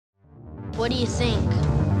What do you think?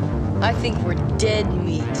 I think we're dead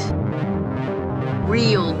meat.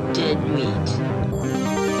 Real dead meat.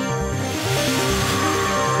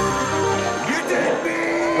 You dead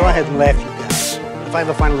meat! Go ahead and laugh, you guys. If I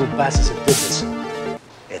ever find little bastards that did this,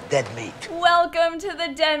 they're dead meat. Welcome to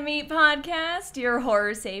the Dead Meat Podcast, your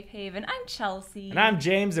horror safe haven. I'm Chelsea. And I'm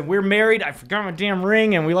James, and we're married. I forgot my damn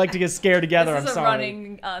ring, and we like to get scared together. This is I'm a sorry.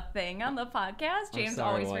 running thing on the podcast. James sorry,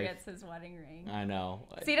 always wife. forgets his wedding ring. I know.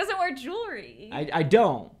 See, he doesn't wear jewelry. I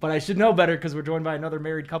don't, but I should know better because we're joined by another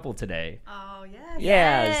married couple today. Oh, yes.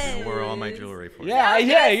 Yes. I wore all my jewelry for you.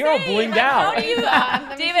 Yeah, you're all blinged out. How do you,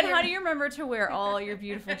 David, how do you remember to wear all your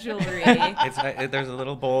beautiful jewelry? There's a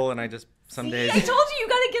little bowl, and I just some days. I told you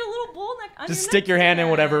got to get a little bowl neck on Just your stick your hand in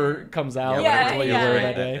neck. whatever comes out. Yeah, That's what you yeah. wear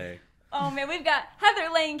that day. Oh man, we've got Heather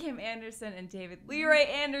Langenkamp Anderson and LeRoy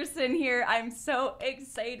Anderson here. I'm so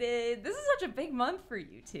excited. This is such a big month for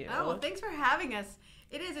you two. Oh, well, thanks for having us.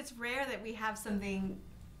 It is. It's rare that we have something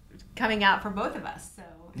coming out for both of us. So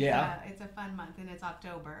Yeah. it's a fun month, and it's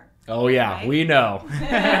October. Oh yeah, Right? we know.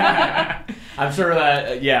 I'm sure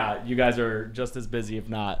that you guys are just as busy, if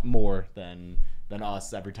not more, than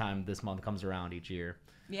us every time this month comes around each year.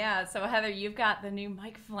 Yeah, so Heather, you've got the new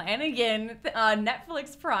Mike Flanagan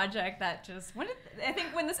Netflix project that just, I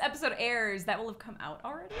think when this episode airs, that will have come out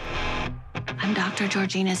already? I'm Dr.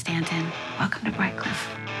 Georgina Stanton. Welcome to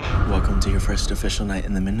Brightcliff. Welcome to your first official night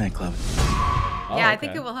in the Midnight Club. Oh, Yeah, I okay.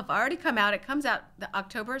 think it will have already come out. It comes out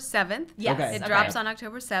October 7th. Yes. Okay. It drops on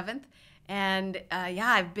October 7th. And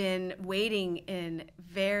I've been waiting in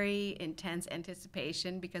very intense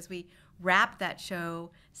anticipation because we wrapped that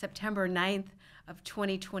show September 9th of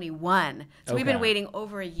 2021. So we've been Okay. waiting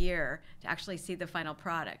over a year to actually see the final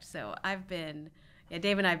product. So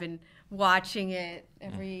Dave and I have been watching it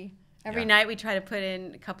every night. We try to put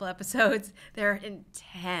in a couple episodes. They're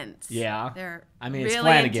intense. Yeah. They're I mean, really it's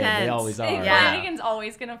Flanagan. intense. They always are. Hey, Flanagan's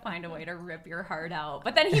always going to find a way to rip your heart out,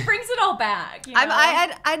 but then he brings it all back. You know?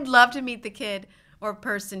 I'd love to meet the kid or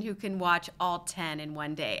person who can watch all 10 in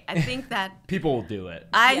one day. I think that People will do it.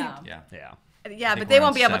 Yeah. Yeah. but they we're won't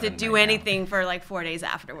on be able to 7 do right now. anything for like 4 days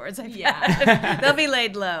afterwards. Yeah. They'll be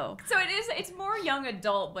laid low. So it's more young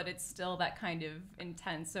adult, but it's still that kind of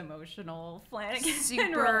intense, emotional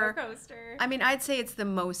Flanagan roller coaster. I mean, I'd say it's the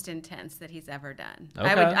most intense that he's ever done. Okay.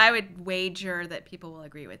 I would wager that people will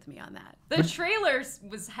agree with me on that. The trailer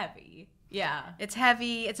was heavy. Yeah. It's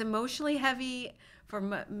heavy. It's emotionally heavy for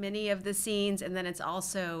many of the scenes, and then it's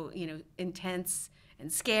also, intense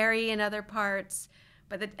and scary in other parts.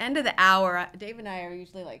 But at the end of the hour, Dave and I are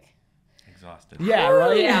usually like, Exhausted. Yeah,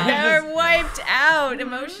 right? they're wiped out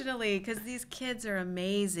emotionally because these kids are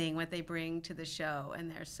amazing what they bring to the show, and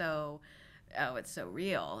they're it's so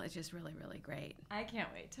real. It's just really, really great. I can't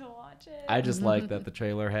wait to watch it. I just like that the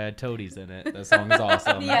trailer had toadies in it. That song is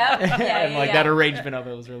awesome. Yeah, and that arrangement of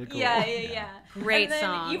it was really cool. Yeah. Great and then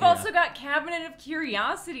song. You've also got Cabinet of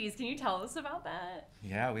Curiosities. Can you tell us about that?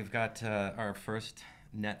 Yeah, we've got our first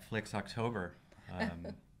Netflix October,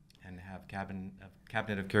 and have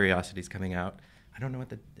Cabinet of Curiosities coming out. I don't know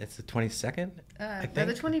what it's the 22nd. I think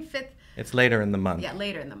The 25th. it's later in the month. Yeah,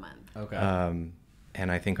 later in the month. Okay. And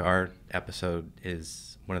I think our episode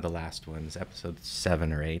is one of the last ones, episode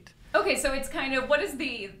 7 or 8. Okay, so it's kind of, what is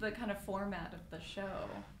the kind of format of the show?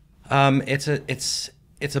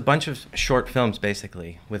 It's a bunch of short films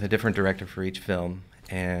basically, with a different director for each film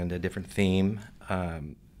and a different theme.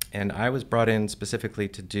 And I was brought in specifically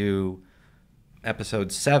to do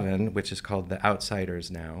episode 7, which is called The Outsiders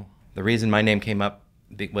now. The reason my name came up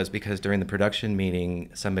was because during the production meeting,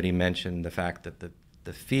 somebody mentioned the fact that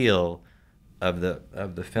the feel of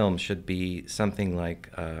the film should be something like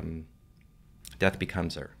Death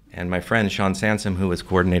Becomes Her. And my friend Sean Sansom, who was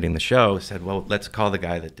coordinating the show, said, well, let's call the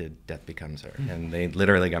guy that did Death Becomes Her. And they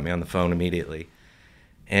literally got me on the phone immediately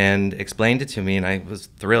and explained it to me, and I was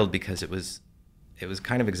thrilled because it was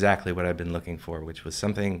kind of exactly what I've been looking for, which was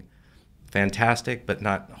something fantastic but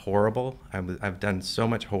not horrible. I've done so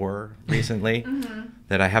much horror recently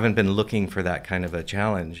that I haven't been looking for that kind of a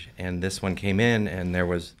challenge. And this one came in, and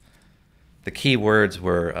the key words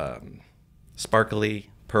were sparkly,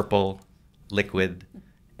 purple, liquid,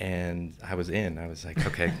 and I was in. I was like,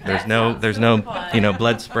 okay, there's no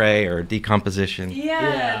blood spray or decomposition.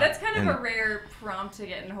 Yeah, that's kind of a rare prompt to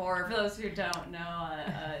get in horror. For those who don't know,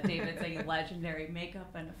 David's a legendary makeup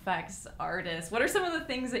and effects artist. What are some of the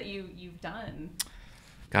things that you've done?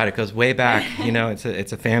 God, it goes way back.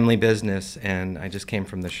 It's a family business, and I just came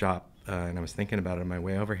from the shop, and I was thinking about it on my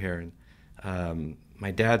way over here. And my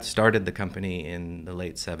dad started the company in the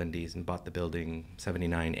late 70s and bought the building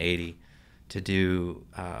 79, 80 to do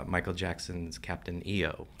Michael Jackson's Captain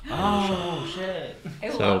EO. Oh, shit. I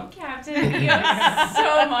love Captain Captain EO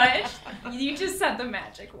so much. You just said the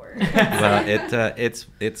magic word. Well,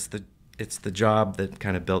 it's the job that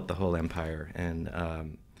kind of built the whole empire, and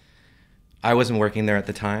I wasn't working there at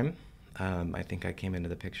the time. I think I came into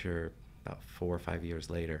the picture about 4 or 5 years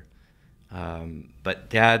later. But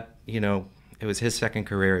Dad, it was his second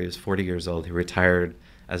career. He was 40 years old. He retired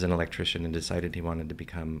as an electrician and decided he wanted to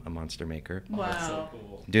become a monster maker. Wow. That's so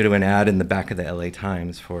cool. Due to an ad in the back of the LA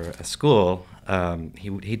Times for a school,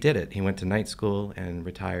 he did it. He went to night school and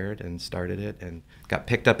retired and started it and got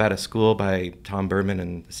picked up out of school by Tom Berman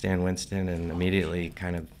and Stan Winston and immediately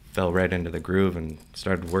kind of fell right into the groove and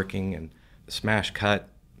started working and smash cut.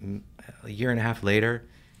 A year and a half later,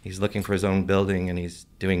 he's looking for his own building and he's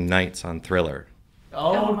doing nights on Thriller.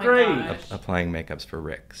 Oh, my great. gosh. Applying makeups for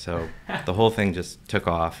Rick. So the whole thing just took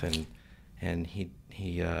off, and he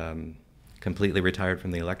completely retired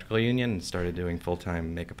from the electrical union and started doing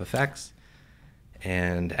full-time makeup effects.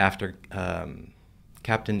 And after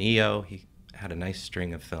Captain EO, he had a nice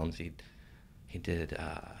string of films. He did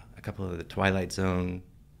a couple of the Twilight Zone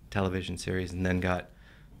television series, and then got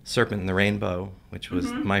Serpent in the Rainbow, which was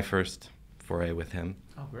my first foray with him.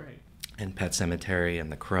 Oh, great. And Pet Sematary and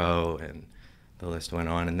The Crow, and the list went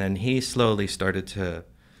on. And then he slowly started to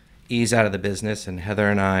ease out of the business, and Heather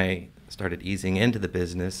and I started easing into the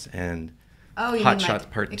business. And Oh, you Hot mean Shots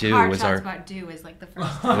like, Part like 2 Hot was Shots our Part 2 was like the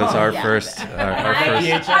first. it was our Yeah. first our I first.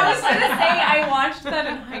 was gonna say I watched that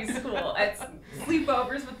in high school at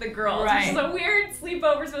sleepovers with the girls. Right. Which is a weird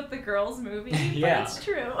sleepovers with the girls movie, Yeah. but it's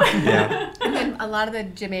true. Yeah. And then a lot of the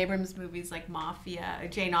Jim Abrams movies like Mafia,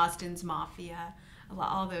 Jane Austen's Mafia,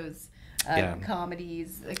 all those Yeah.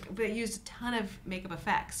 comedies, but it used a ton of makeup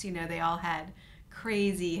effects. They all had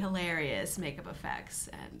crazy, hilarious makeup effects,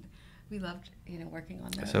 and we loved, working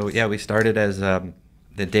on those. So yeah, we started as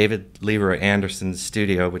the David LeRoy Anderson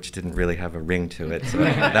studio, which didn't really have a ring to it. So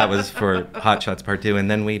that was for Hot Shots Part 2. And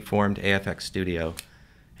then we formed AFX Studio,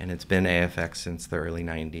 and it's been AFX since the early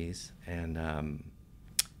 90s. And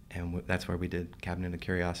that's where we did Cabinet of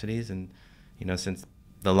Curiosities. And, since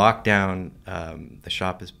the lockdown, the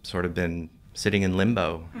shop has sort of been sitting in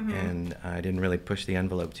limbo, and I didn't really push the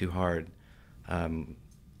envelope too hard.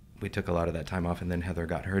 We took a lot of that time off, and then Heather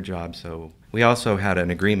got her job. So we also had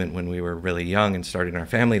an agreement when we were really young and starting our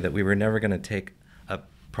family that we were never going to take a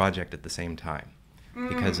project at the same time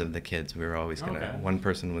because of the kids. We were always going to, one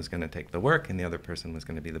person was going to take the work and the other person was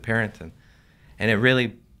going to be the parent. And it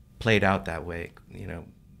really played out that way,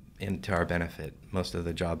 into our benefit. Most of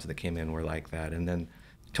the jobs that came in were like that. And then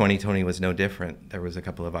 2020 was no different. There was a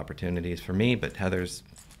couple of opportunities for me, but Heather's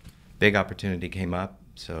big opportunity came up.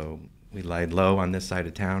 So we lied low on this side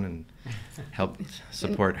of town and helped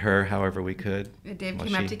support her however we could. Dave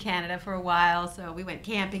came up to Canada for a while, so we went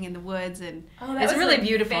camping in the woods, and that it's was really like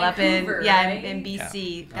beautiful Vancouver, up right? in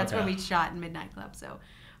BC. Yeah. That's Okay. where we shot in Midnight Club. So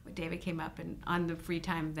David came up, and on the free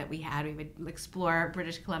time that we had, we would explore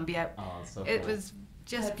British Columbia. Oh, it's so It cool. was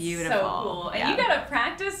just That's beautiful. so cool. And Yeah. you got a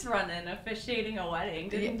practice run in officiating a wedding,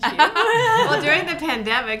 didn't you? Well, during the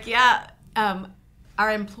pandemic,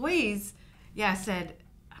 our employees, said,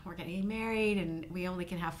 we're getting married and we only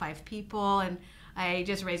can have 5 people. And I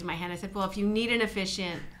just raised my hand. I said, well, if you need an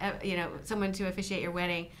officiant, someone to officiate your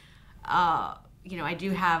wedding, I do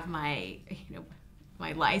have my,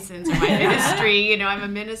 my license or my ministry, I'm a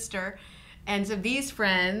minister. And so these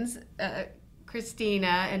friends,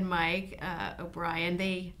 Christina and Mike O'Brien,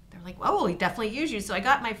 they're like, oh, we definitely use you. So I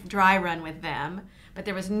got my dry run with them, but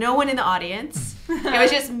there was no one in the audience. It was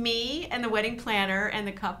just me and the wedding planner and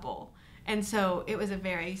the couple. And so it was a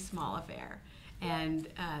very small affair. And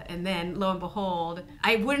then, lo and behold,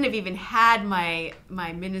 I wouldn't have even had my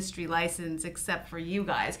ministry license except for you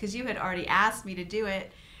guys, because you had already asked me to do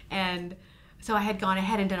it. And so I had gone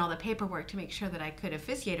ahead and done all the paperwork to make sure that I could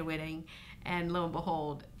officiate a wedding. And lo and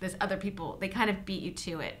behold, there's other people, they kind of beat you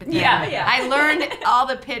to it. But then I learned all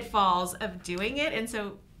the pitfalls of doing it. And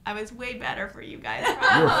so I was way better for you guys.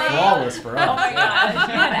 You were flawless for us. Oh my gosh,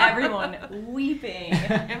 you had everyone weeping.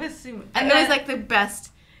 It was like the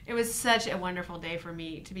best. It was such a wonderful day for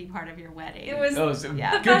me to be part of your wedding. It was a the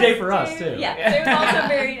good best day for us, too. Yeah, it was also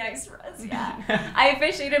very nice for us, yeah. I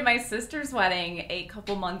officiated my sister's wedding a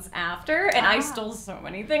couple months after, and I stole so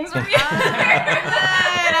many things from you.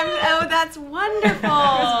 Oh, that's wonderful. It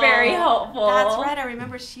was very helpful. That's right. I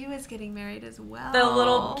remember she was getting married as well. The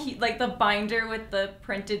little, the binder with the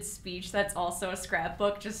printed speech that's also a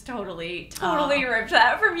scrapbook, just totally ripped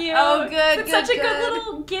that from you. Oh, good, It's good, such a good good.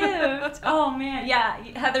 little gift. Oh, man. Yeah,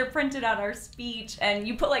 Heather printed out our speech, and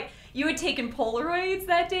you put, you had taken Polaroids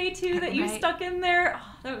that day, too, that you stuck in there.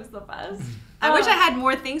 Oh, that was the best. I wish I had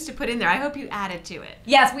more things to put in there. I hope you added to it.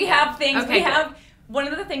 Yes, we have things. Okay, One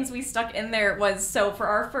of the things we stuck in there was, so for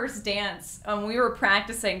our first dance, we were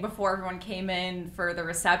practicing before everyone came in for the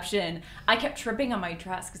reception. I kept tripping on my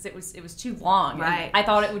dress because it was too long. Right. I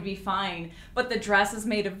thought it would be fine, but the dress is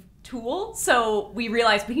made of tulle, so we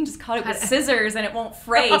realized we can just cut it with scissors and it won't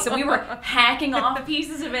fray. So we were hacking off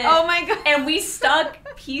pieces of it. Oh my god! And we stuck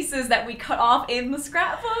pieces that we cut off in the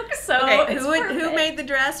scrapbook. So Okay, it's who made the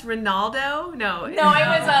dress? Ronaldo? No. No, it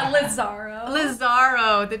was Lazaro.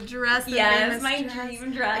 Lazaro, the dress. The Yes, famous my dress.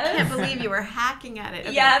 dream dress. I can't believe you were hacking at it.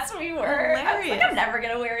 Okay. Yes, we were. I was Hilarious. like, I'm never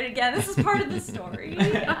gonna wear it again. This is part of the story.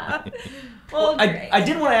 Yeah. Well, great. I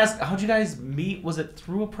did want to ask, how'd you guys meet? Was it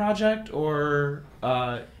through a project or?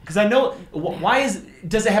 Because I know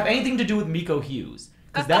does it have anything to do with Miko Hughes?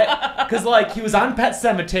 Because like he was on Pet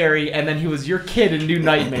Cemetery and then he was your kid in New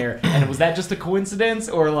Nightmare, and was that just a coincidence,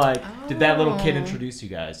 or like did that little kid introduce you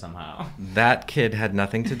guys somehow? That kid had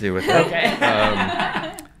nothing to do with it.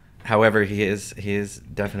 Okay. However, he is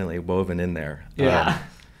definitely woven in there. Yeah.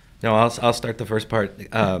 No, I'll start the first part.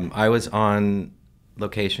 I was on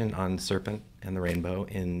location on Serpent and the Rainbow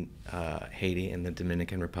in Haiti in the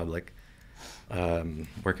Dominican Republic,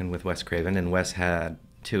 working with Wes Craven, and Wes had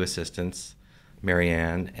 2 assistants,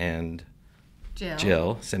 Marianne and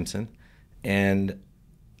Jill Simpson, and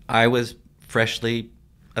I was freshly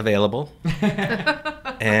available,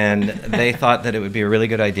 and they thought that it would be a really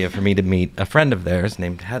good idea for me to meet a friend of theirs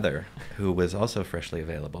named Heather, who was also freshly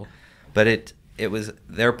available, but it was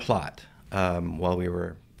their plot while we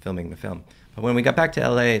were filming the film. But when we got back to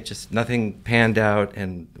LA, just nothing panned out,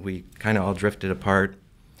 and we kind of all drifted apart,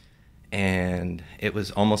 and it was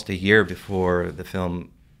almost a year before the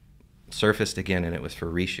film surfaced again, and it was for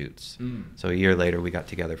reshoots. So a year later, we got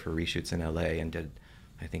together for reshoots in LA and did,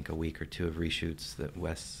 I think, a week or 2 of reshoots that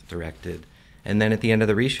Wes directed. And then at the end of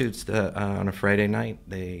the reshoots, on a Friday night,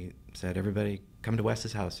 they said, everybody come to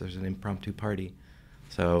Wes's house. There's an impromptu party.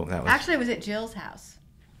 So that was... Actually, it was at Jill's house.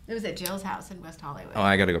 It was at Jill's house in West Hollywood. Oh,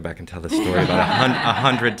 I got to go back and tell this story about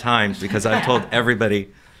 100 times, because I've told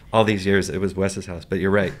everybody all these years it was Wes's house. But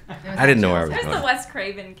you're right. I didn't know where I was There's going. the Wes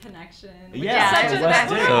Craven connection. Which Yeah, is such a Wes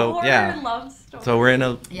did. horror love story. So we're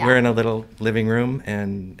in a little living room,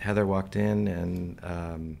 and Heather walked in,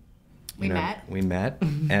 and we met,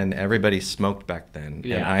 and everybody smoked back then, and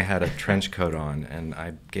Yeah. I had a trench coat on, and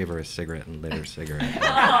I gave her a cigarette and lit her cigarette Oh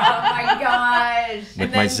my gosh!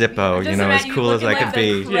 with my Zippo, Just as imagine cool you as I looking could like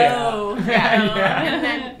be. the Crow.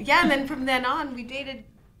 And then from then on, we dated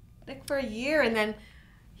like for a year, and then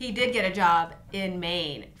he did get a job in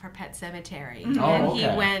Maine for Pet Cemetery, and he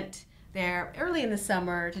okay. went there early in the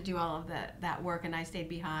summer to do all of that work, and I stayed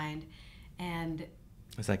behind, and It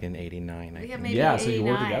was like in '89, I Yeah, think. maybe Yeah, so you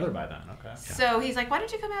were 89. together by then. Okay. so he's like, why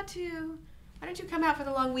don't you come out for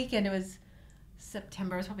the long weekend? It was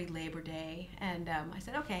September, it was probably Labor Day, and I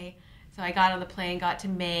said okay. So I got on the plane, got to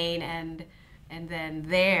Maine, and then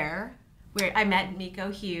there, where I met Miko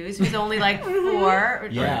Hughes, who was only like 4 or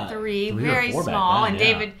Yeah, 3, 3 or very 4 back small, then, and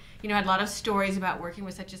yeah. David, had a lot of stories about working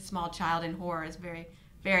with such a small child in horror. It's very,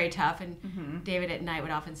 very tough, and David at night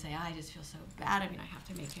would often say, I just feel so bad. I mean, I have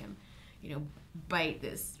to make him, bite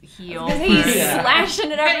this heel. He's first." slashing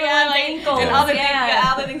at everyone's ankles. And other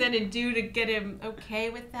Yeah. things I had to do to get him okay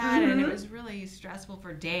with that, and it was really stressful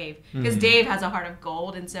for Dave, because Dave has a heart of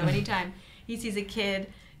gold, and so anytime he sees a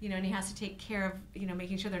kid, and he has to take care of,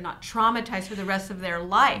 making sure they're not traumatized for the rest of their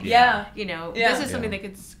life. Yeah. This is something that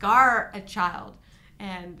could scar a child,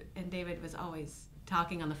 and David was always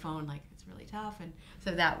talking on the phone like it's really tough, and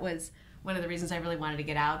so that was one of the reasons I really wanted to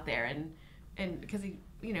get out there, and because he,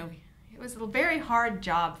 it was a very hard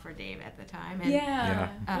job for Dave at the time. And, Yeah.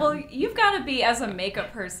 Well, you've got to be, as a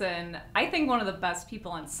makeup person, I think one of the best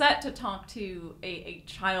people on set to talk to a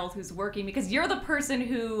child who's working, because you're the person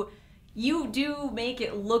who you do make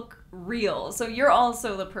it look real. So you're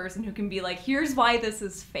also the person who can be like, here's why this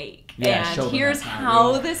is fake. Yeah, show and them here's that's not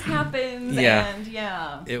how real. this happens. Yeah. And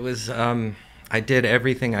yeah. It was, I did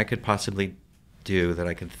everything I could possibly do that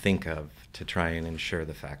I could think of to try and ensure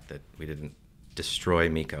the fact that we didn't destroy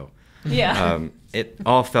Miko. Yeah. It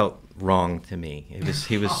all felt wrong to me.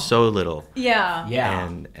 He was so little. Yeah. Yeah.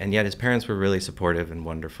 And yet his parents were really supportive and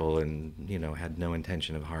wonderful, and had no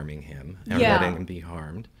intention of harming him or Yeah. letting him be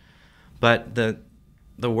harmed. But the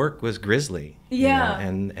work was grisly. Yeah.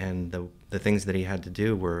 And the things that he had to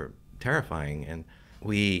do were terrifying. And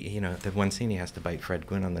we, the one scene he has to bite Fred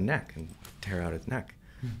Gwynn on the neck and tear out his neck.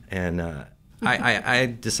 And I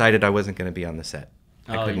decided I wasn't going to be on the set.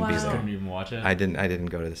 I couldn't be just there. couldn't even watch it. I didn't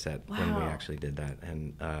go to the set when we Wow. actually did that,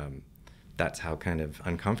 and that's how kind of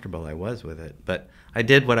uncomfortable I was with it. But I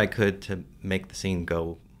did what I could to make the scene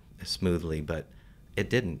go smoothly, but it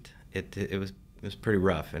didn't. It was pretty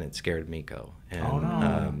rough, and it scared Miko. And, Oh,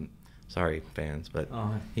 no. Sorry, fans, but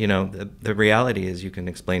Oh. you know, the reality is you can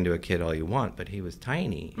explain to a kid all you want, but he was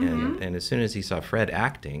tiny, and as soon as he saw Fred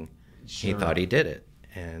acting, he Sure. thought he did it,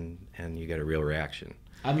 and you get a real reaction.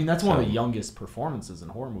 I mean, that's one of the youngest performances in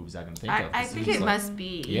horror movies I can think of. I 'cause think he's it like- must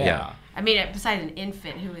be. Yeah. I mean, besides an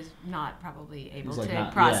infant who is not probably able like to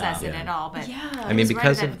not- process it yeah. at all, but Yeah. I mean, he's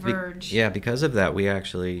because right at of that verge. because of that, we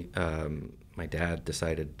actually my dad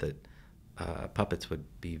decided that puppets would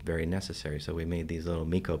be very necessary, so we made these little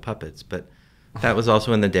Miko puppets. But that was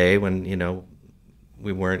also in the day when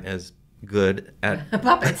we weren't as good at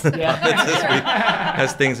Puppets.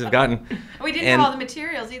 as things have gotten. We didn't have all the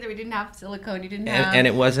materials either. We didn't have silicone. You didn't have. And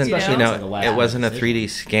it wasn't, you know? Like a last it wasn't a decision. 3D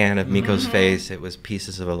scan of Miko's face. It was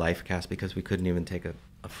pieces of a life cast because we couldn't even take a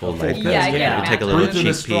full life cast. Yeah, I We can had to take a imagine. little Breathe through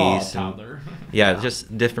the cheek straw, piece. And, toddler. yeah,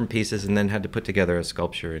 just different pieces, and then had to put together a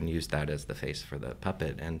sculpture and use that as the face for the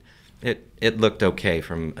puppet. And it looked okay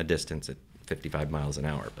from a distance at 55 miles an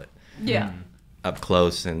hour, but Yeah. up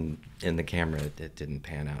close and in the camera, it didn't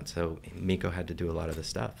pan out. So Miko had to do a lot of the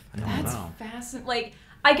stuff. That's wow. fascinating. Like,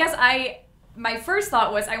 I guess my first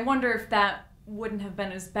thought was, I wonder if that wouldn't have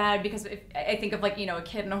been as bad, because if I think of, like, you know, a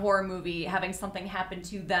kid in a horror movie having something happen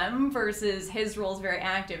to them versus his role is very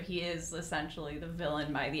active. He is essentially the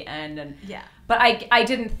villain by the end, and Yeah. But I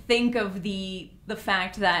didn't think of the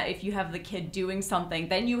fact that if you have the kid doing something,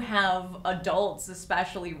 then you have adults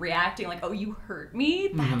especially reacting like, "Oh, you hurt me."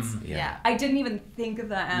 That's Yeah. I didn't even think of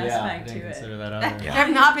that Yeah, I aspect didn't to it. consider that either. There have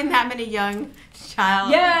not been that many young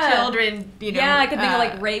children, you know. Yeah, I could think of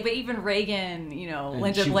like Ray, but even Reagan, you know, And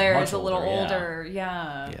Linda she was Blair much is a little older, older.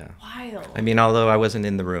 Yeah. Yeah. Wild. I mean, although I wasn't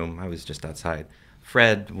in the room, I was just outside.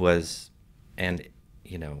 Fred was, and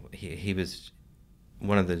he was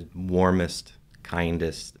one of the warmest,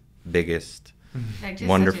 kindest, biggest, Like, just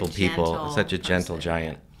wonderful such a people. gentle Such a gentle person.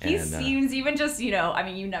 giant. He And, seems, even just, you know, I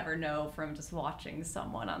mean, you never know from just watching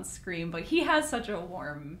someone on screen, but he has such a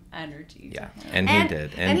warm energy. yeah, To him. and And- he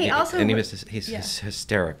did, and he also- he's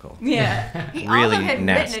hysterical. Yeah. He Really also had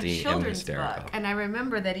nasty written a and children's hysterical. book, and I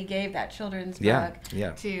remember that he gave that children's Yeah, book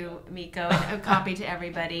yeah. to Miko, and a copy to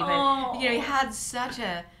everybody. But Oh. you know, he had such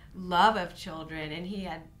a love of children, and he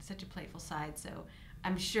had such a playful side. So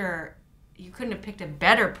I'm sure you couldn't have picked a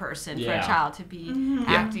better person for Yeah. a child to be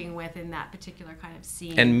acting with in that particular kind of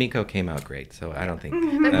scene. And Miko came out great, so I don't think.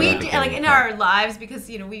 But I we don't do, think like any in part- our lives, because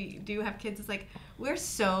you know we do have kids. It's like we're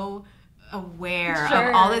so aware Sure.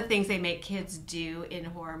 of all the things they make kids do in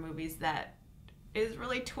horror movies that is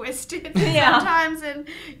really twisted Yeah. sometimes, and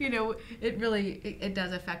you know it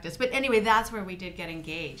does affect us. But anyway, that's where we did get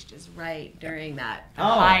engaged, is right during the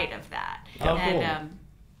Oh. height of that. Oh, and cool.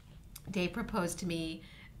 Dave proposed to me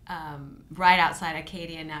right outside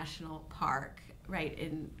Acadia National Park, right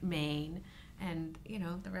in Maine, and you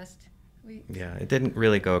know the rest. Yeah, it didn't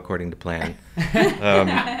really go according to plan.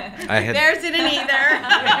 I had Theirs didn't either.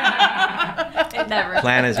 It never.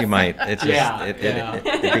 plan as you might. It's just Yeah,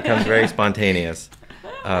 it becomes very spontaneous.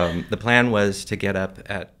 The plan was to get up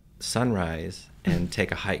at sunrise and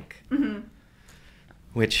take a hike.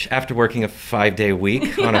 Which, after working a 5-day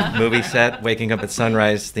week on a movie set, waking up at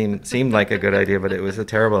sunrise seemed like a good idea, but it was a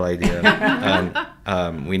terrible idea.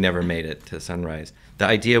 We never made it to sunrise. The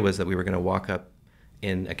idea was that we were going to walk up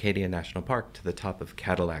in Acadia National Park to the top of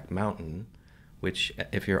Cadillac Mountain, which,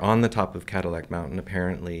 if you're on the top of Cadillac Mountain,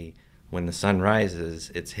 apparently when the sun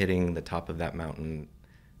rises, it's hitting the top of that mountain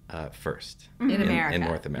first In America. in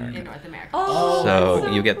North America. In North America. Oh, So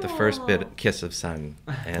that's you get the first cool. kiss of sun,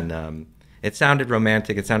 and it sounded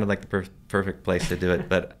romantic. It sounded like the perfect place to do it,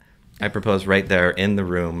 but I proposed right there in the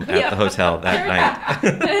room at the hotel that night.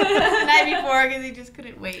 The night before, because he just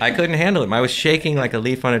couldn't wait. I couldn't handle it. I was shaking like a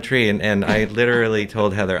leaf on a tree, and I literally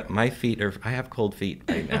told Heather, I have cold feet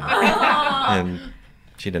right now. And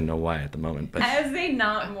she didn't know why at the moment, but As a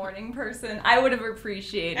not morning person, I would have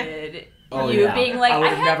appreciated Oh, you yeah. being like, I I,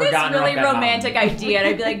 would've had never this gotten her really up that romantic mountain. idea, and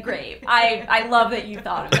I'd be like, great. I love that you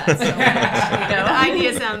thought of that so much. You know? The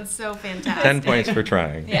idea sounds so fantastic. 10 points for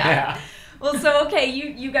trying. Yeah. Well, so okay,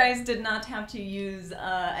 you guys did not have to use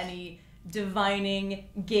any divining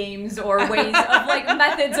games or ways of like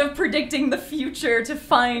methods of predicting the future to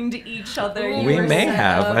find each other. You We were may set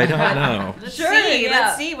have. up. I don't know. Let's Sure, see. yeah.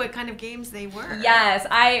 Let's see what kind of games they were. Yes,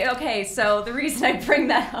 okay, so the reason I bring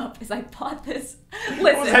that up is I bought this.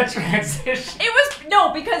 What was Listen, that transition? it was,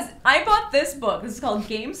 no, because I bought this book. This is called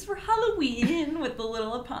Games for Halloween with the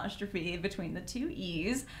little apostrophe between the two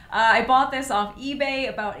E's. I bought this off eBay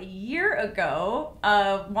about a year ago,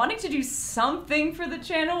 wanting to do something for the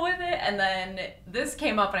channel with it, and then this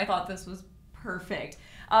came up and I thought this was perfect.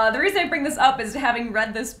 The reason I bring this up is having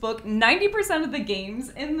read this book, 90% of the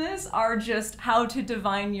games in this are just how to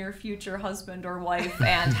divine your future husband or wife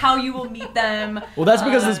and how you will meet them. Well, that's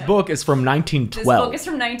because this book is from 1912. This book is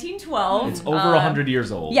from 1912. It's over 100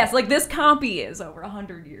 years old. Yes, like this copy is over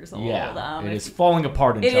 100 years old. Yeah, it is falling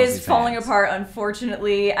apart in It Chelsea's is falling hands. apart,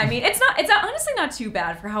 unfortunately. I mean, it's honestly not too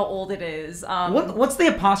bad for how old it is. What's the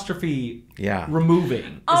apostrophe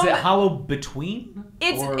removing? Is it hollow between?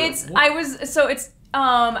 It's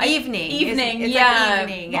Evening. Evening, It's yeah. like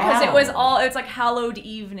evening. Because it's like hallowed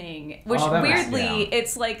evening, which that makes weirdly sense.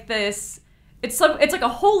 it's like this. It's like a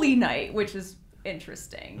holy night, which is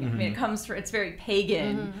interesting. I mean, it's very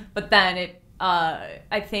pagan, but then it.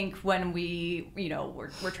 I think when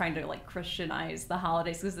we're trying to like Christianize the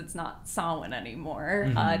holidays because it's not Samhain anymore.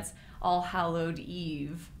 It's All Hallowed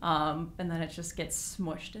Eve, and then it just gets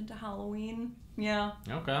smushed into Halloween. Yeah.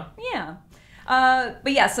 Okay. Yeah.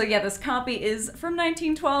 This copy is from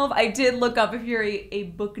 1912. I did look up, if you're a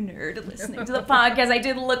book nerd listening to the podcast, I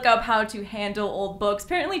did look up how to handle old books.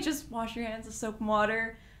 Apparently just wash your hands with soap and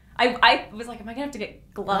water. I was like, am I going to have to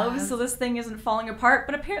get gloves so this thing isn't falling apart?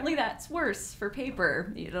 But apparently that's worse for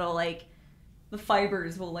paper. Like, the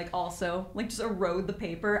fibers will, like, also, like, just erode the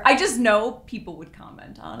paper. I just know people would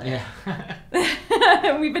comment on it.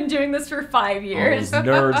 Yeah. We've been doing this for 5 years. All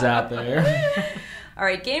those nerds out there. All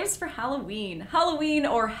right, games for Halloween. Halloween,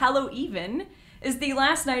 or Hallowe'en, is the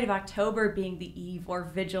last night of October, being the eve or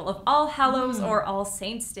vigil of All Hallows or All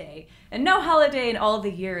Saints' Day. And no holiday in all the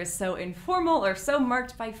year is so informal or so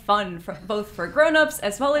marked by fun, both for grown-ups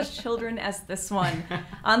as well as children, as this one.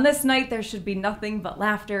 On this night, there should be nothing but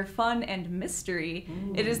laughter, fun, and mystery.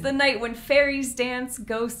 It is the night when fairies dance,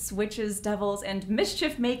 ghosts, witches, devils, and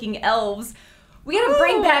mischief-making elves. We gotta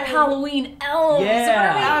bring back Halloween elves.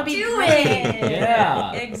 Yeah. What are we doing?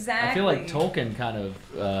 Yeah. Exactly. I feel like Tolkien kind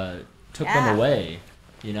of took them away.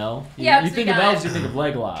 You know? Yeah, you think of elves, you think of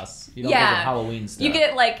Legolas. You don't think of Halloween stuff. You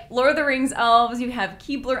get like Lord of the Rings elves, you have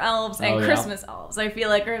Keebler elves, and Christmas elves. I feel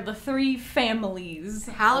like are the three families.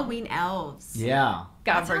 Halloween elves. Yeah.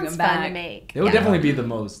 Gotta bring them back. Fun to make. It would definitely be the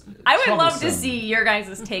most I would love to troublesome. see your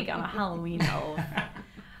guys' take on a Halloween elf.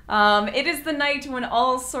 It is the night when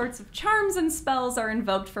all sorts of charms and spells are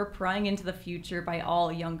invoked for prying into the future by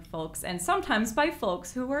all young folks, and sometimes by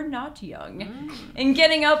folks who are not young. In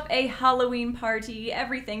getting up a Halloween party,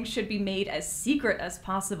 everything should be made as secret as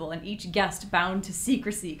possible, and each guest bound to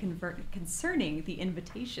secrecy concerning the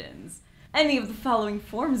invitations. Any of the following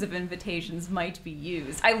forms of invitations might be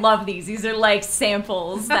used. I love these. These are like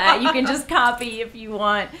samples that you can just copy if you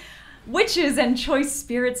want. Witches and choice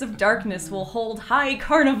spirits of darkness will hold high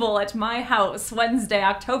carnival at my house Wednesday,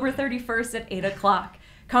 October 31st at 8 o'clock.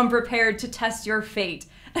 Come prepared to test your fate.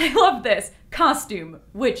 And I love this. Costume,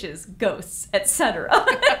 witches, ghosts, etc.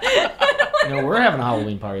 We're having a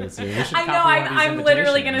Halloween party this year. We should I know, copy one of these I'm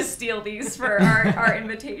literally going to invitations. steal these for our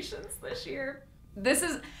invitations this year.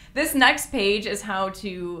 This next page is how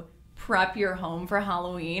to prep your home for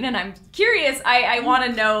Halloween, and I'm curious, I want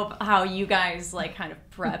to know how you guys like kind of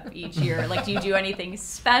prep each year. Like, do you do anything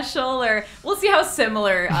special, or we'll see how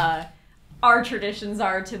similar our traditions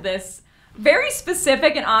are to this very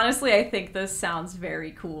specific, and honestly I think this sounds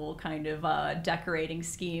very cool kind of decorating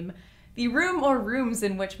scheme. The room or rooms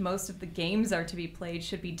in which most of the games are to be played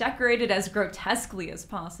should be decorated as grotesquely as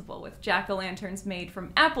possible, with jack-o'-lanterns made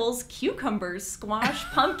from apples, cucumbers, squash,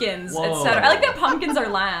 pumpkins, etc. I like that pumpkins are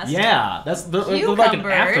last. Yeah, they're like an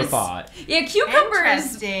afterthought. Yeah, cucumbers.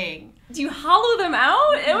 Interesting. Do you hollow them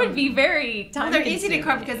out? It would be very time They're easy to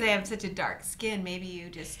carve because they have such a dark skin. Maybe you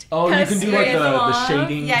just Oh, you can do like scrape them the off.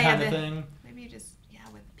 shading Yeah, kind yeah, of thing. maybe you just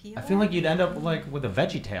with peel. I feel like you'd end up like with a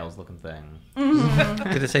VeggieTales looking thing.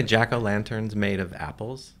 Did it say jack-o'-lanterns made of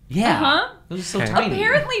apples? Yeah. Those are so Okay. tiny.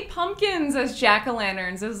 Apparently pumpkins as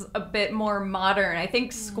jack-o'-lanterns is a bit more modern. I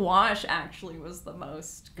think squash actually was the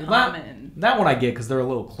most common. That one I get because they're a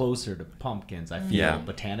little closer to pumpkins, I feel, Yeah.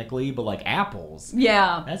 botanically, but like apples,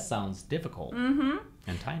 Yeah. that sounds difficult and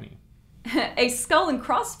tiny. A skull and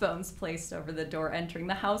crossbones placed over the door entering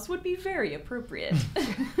the house would be very appropriate.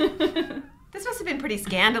 This must have been pretty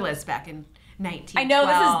scandalous back in 1912. I know,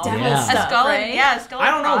 this is devil Yeah. stuff, A skull right? and, yeah, a skull I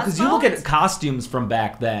don't and know, because you look at crossbones? costumes from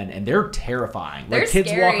back then, and they're terrifying. They're like kids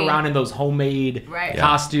scary. walk around in those homemade Right. Yeah.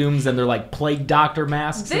 costumes, and they're like plague doctor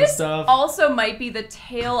masks and This stuff. also might be the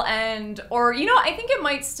tail end, or, I think it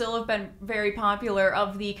might still have been very popular,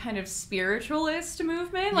 of the kind of spiritualist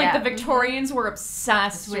movement. Like, Yeah. the Victorians were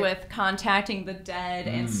obsessed With- with contacting the dead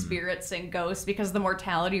and spirits and ghosts because the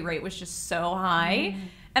mortality rate was just so high.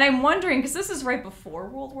 And I'm wondering, because this is right before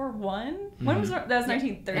World War One. When was that? Was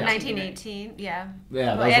 1930? In 1918, yeah. Yeah,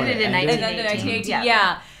 that Well, was it when ended in ended. 1918.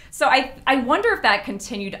 Yeah. So I wonder if that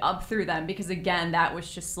continued up through them, because again, that was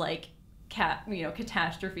just like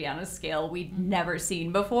catastrophe on a scale we'd never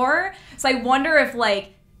seen before. So I wonder if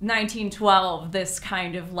like 1912, this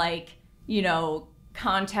kind of like,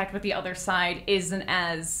 contact with the other side isn't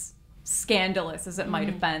as scandalous as it might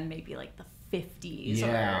have been maybe like the 50s.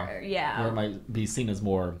 Yeah. Or it might be seen as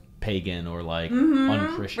more pagan or like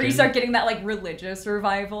unchristian. where you start getting that like religious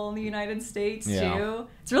revival in the United States too.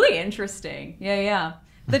 It's really interesting. Yeah.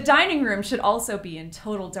 The dining room should also be in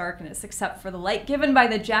total darkness except for the light given by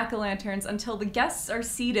the jack-o'-lanterns until the guests are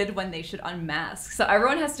seated, when they should unmask. So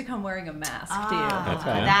everyone has to come wearing a mask too.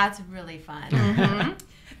 That's really fun.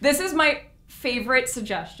 This is my favorite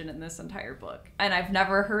suggestion in this entire book, and I've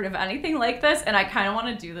never heard of anything like this, and I kind of want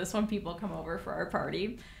to do this when people come over for our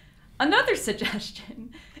party. Another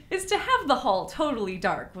suggestion is to have the hall totally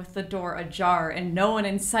dark with the door ajar and no one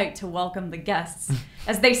in sight to welcome the guests.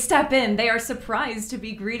 As they step in, they are surprised to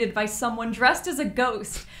be greeted by someone dressed as a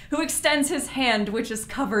ghost who extends his hand, which is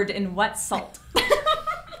covered in wet salt.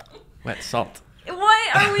 Wet salt.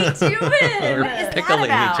 What are we doing? Or pickling each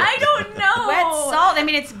other. I don't know. Wet salt. I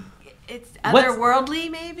mean, it's otherworldly,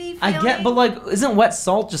 maybe. I get, feeling? but like, isn't wet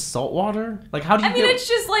salt just salt water? Like, how do you? I mean, it's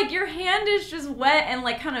just like your hand is just wet and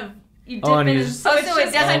like kind of you dip and it you in, just- so it's So just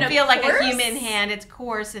it doesn't kind of feel like coarse. a human hand. It's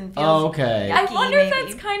coarse and feels. Oh, okay. I yucky, wonder if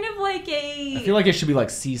maybe. that's kind of like a. I feel like it should be like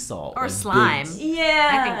sea salt Or like slime. big- Yeah.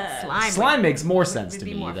 I think slime. Slime makes more sense would to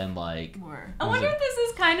be me more- than like. More. I wonder if this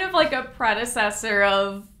is kind of like a predecessor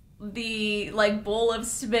of the like bowl of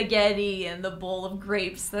spaghetti and the bowl of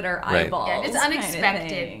grapes that are Right. eyeballs. Yeah, it's kind of unexpected.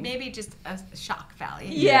 thing. Maybe just a shock value.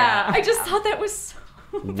 Yeah, I just thought that was so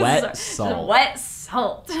Wet bizarre. salt. Wet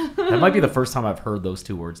salt. That might be the first time I've heard those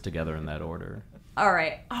two words together in that order. All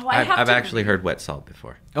right. Oh, I've I've actually heard wet salt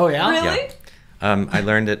before. Oh yeah. Really? Yeah. I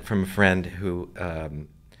learned it from a friend who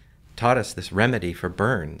taught us this remedy for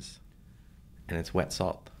burns, and it's wet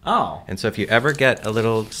salt. Oh. And so if you ever get a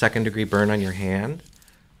little second-degree burn on your hand,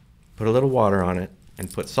 put a little water on it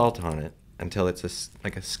and put salt on it until it's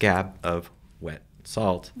like a scab of wet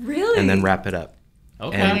salt. Really? And then wrap it up.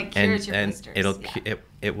 Okay. And it cures your blisters, it'll yeah.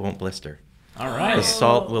 it won't blister. All The right.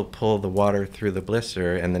 salt will pull the water through the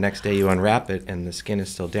blister, and the next day you unwrap it, and the skin is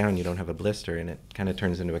still down. You don't have a blister, and it kind of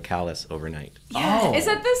turns into a callus overnight. Yeah. Oh. Is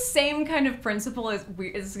that the same kind of principle as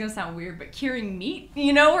weird? This is gonna sound weird, but curing meat,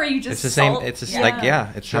 where you just It's the same. salt- It's just like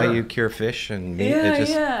it's how Sure. you cure fish and meat.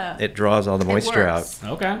 Yeah, It draws all the moisture out. works.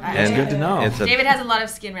 Okay. And Good to know. It's a, David has a lot of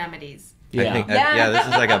skin remedies. Yeah. I think Yeah. this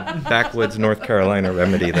is like a backwoods North Carolina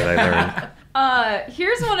remedy that I learned.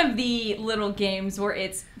 Here's one of the little games where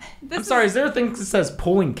it's. I'm sorry. Is there a thing that says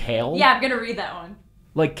pulling kale? Yeah, I'm gonna read that one.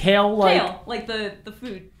 Like kale, like. Kale, like the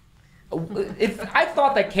food. If I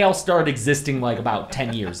thought that kale started existing like about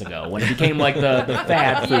 10 years ago when it became like the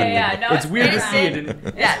fad food. Yeah, no, it's weird to it's see it. been-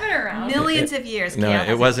 In, It's been around. Millions of years. No, kale it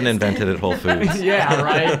has wasn't existed. invented at Whole Foods. yeah,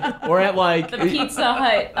 right. Or at like The Pizza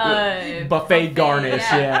Hut buffet garnish.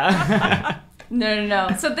 Yeah. No.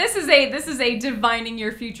 So this is a divining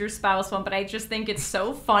your future spouse one, but I just think it's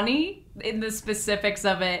so funny in the specifics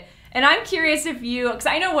of it. And I'm curious if because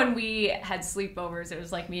I know when we had sleepovers, it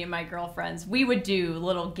was like me and my girlfriends, we would do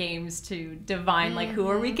little games to divine, like, who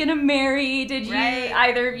are we going to marry? Did you, Right.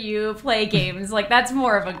 either of you, play games? Like, that's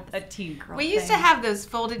more of a teen girl We used to thing. have those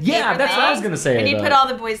folded Yeah, paper that's what I was things, gonna say, And you the- put all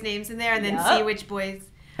the boys' names in there and then Yep. see which boys.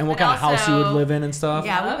 And what But kind of house you would also- live in and stuff.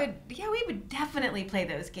 Yeah, Yep. we would definitely play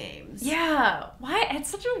those games. Yeah. Why? It's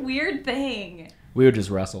such a weird thing. We would just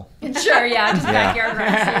wrestle. Sure, yeah, just backyard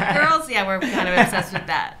wrestling. Girls, yeah, we're kind of obsessed with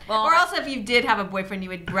that. Well- or also, if you did have a boyfriend, you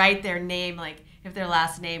would write their name, like if their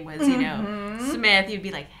last name was, Smith, you'd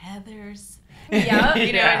be like Heather's. Yep.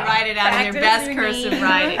 And write it out in your best Practice cursive your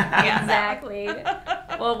writing. name. Yeah. Exactly.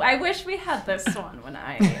 Well, I wish we had this one when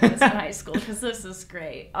I was in high school because this is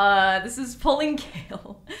great. This is pulling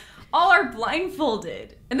kale. All are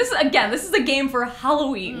blindfolded, and this is a game for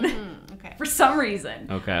Halloween. Okay. For some reason.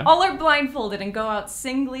 Okay. All are blindfolded and go out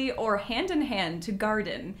singly or hand in hand to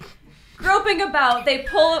garden. Groping about, they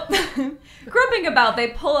pull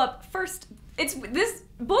up. First. This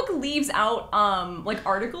book leaves out like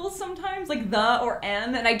articles sometimes, like the or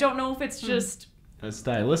an, and I don't know if it's just. A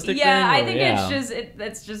stylistic thing? Yeah, I or- think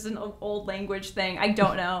it's just an old language thing. I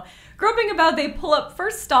don't know. Groping about, they pull up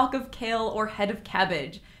first stalk of kale or head of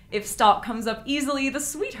cabbage. If stalk comes up easily, the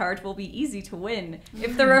sweetheart will be easy to win.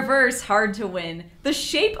 If the reverse, hard to win. The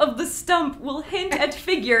shape of the stump will hint at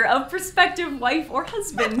figure of prospective wife or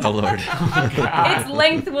husband. Oh, Lord. Its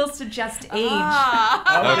length will suggest age.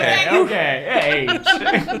 Okay, age.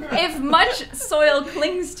 If much soil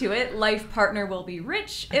clings to it, life partner will be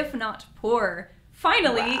rich, if not poor.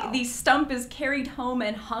 Finally, the stump is carried home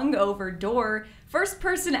and hung over door. First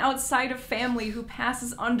person outside of family who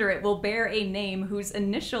passes under it will bear a name whose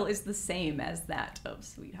initial is the same as that of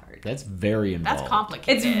sweetheart. That's very involved. That's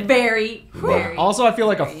complicated. It's very, very. Also, I feel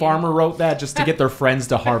like a farmer wrote that just to get their friends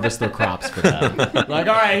to harvest their crops for them. Like,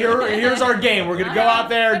 all right, here's our game. We're gonna go out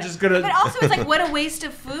there, just gonna. But also, it's like, what a waste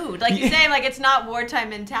of food. Like you say, like it's not wartime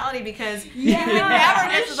mentality because you Yeah,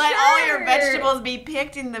 never just let all your sure. vegetables be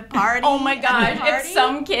picked in the party. Oh my gosh, Party? if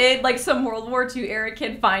some kid, like some World War II era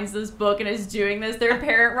kid, finds this book and is doing this, their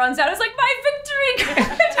parent runs out, it's like, my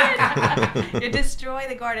victory! You destroy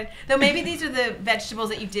the garden. Though maybe these are the vegetables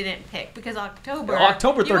that you didn't pick because October.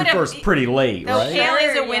 October you would have- 31st, pretty late, Though right? kale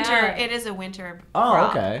is a Sure, winter. yeah. It is a winter. Oh,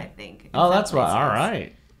 crop, okay. I think. in Oh, some that's right. All places.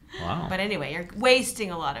 right. Wow. But anyway, you're wasting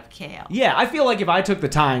a lot of kale. Yeah, I feel like if I took the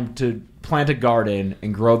time to plant a garden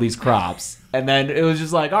and grow these crops, and then it was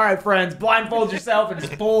just like, all right, friends, blindfold yourself and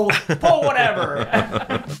just pull whatever.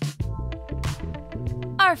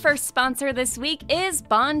 Our first sponsor this week is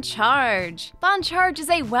Bon Charge. Bon Charge is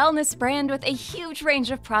a wellness brand with a huge range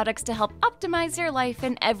of products to help optimize your life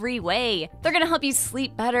in every way. They're gonna help you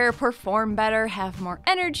sleep better, perform better, have more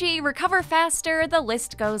energy, recover faster, the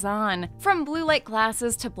list goes on. From blue light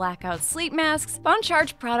glasses to blackout sleep masks, Bon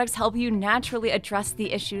Charge products help you naturally address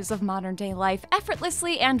the issues of modern day life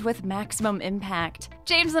effortlessly and with maximum impact.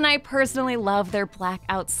 James and I personally love their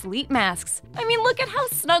blackout sleep masks. I mean, look at how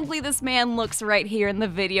snugly this man looks right here in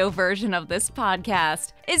the video version of this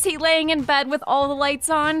podcast. Is he laying in bed with all the lights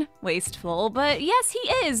on? Wasteful, but yes, he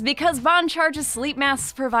is, because Bon Charge's sleep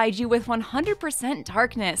masks provide you with 100%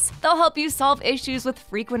 darkness. They'll help you solve issues with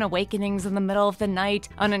frequent awakenings in the middle of the night,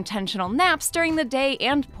 unintentional naps during the day,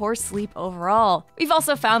 and poor sleep overall. We've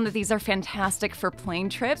also found that these are fantastic for plane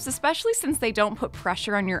trips, especially since they don't put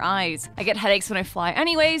pressure on your eyes. I get headaches when I fly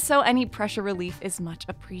anyway, so any pressure relief is much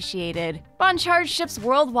appreciated. Bon Charge ships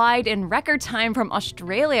worldwide in record time from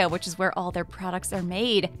Australia, which is where all their products are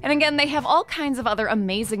made. And again, they have all kinds of other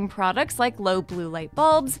amazing products like low blue light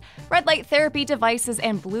bulbs, red light therapy devices,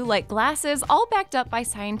 and blue light glasses, all backed up by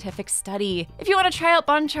scientific study. If you want to try out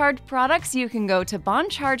Bon Charge products, you can go to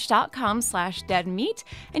boncharge.com/deadmeat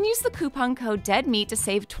and use the coupon code DEADMEAT to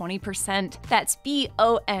save 20%. That's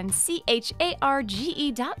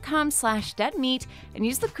boncharge.com/deadmeat and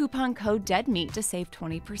use the coupon code DEADMEAT to save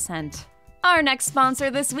 20%. Our next sponsor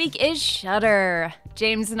this week is Shudder.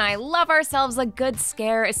 James and I love ourselves a good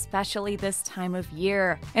scare, especially this time of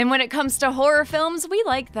year. And when it comes to horror films, we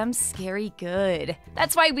like them scary good.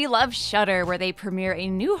 That's why we love Shudder, where they premiere a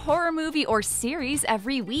new horror movie or series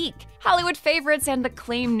every week. Hollywood favorites and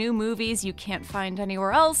acclaimed new movies you can't find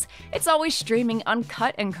anywhere else, it's always streaming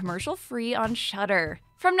uncut and commercial-free on Shudder.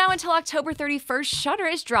 From now until October 31st, Shudder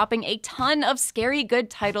is dropping a ton of scary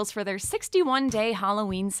good titles for their 61-day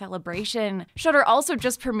Halloween celebration. Shudder also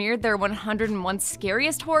just premiered their 101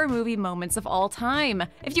 scariest horror movie moments of all time.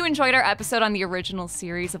 If you enjoyed our episode on the original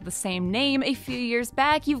series of the same name a few years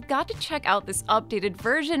back, you've got to check out this updated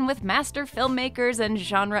version with master filmmakers and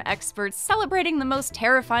genre experts celebrating the most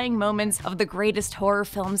terrifying moments of the greatest horror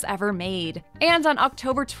films ever made. And on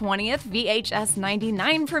October 20th, VHS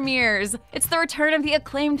 99 premieres. It's the return of the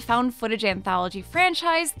acclaimed found footage anthology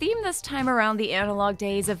franchise, themed this time around the analog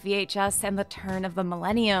days of VHS and the turn of the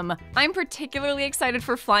millennium. I'm particularly excited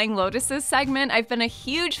for Flying Lotus's segment. I've been a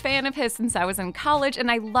huge fan of his since I was in college,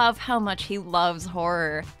 and I love how much he loves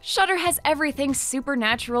horror. Shudder has everything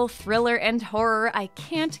supernatural, thriller, and horror. I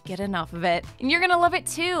can't get enough of it. And you're gonna love it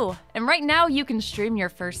too. And right now, you can stream your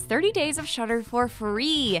first 30 days of Shudder for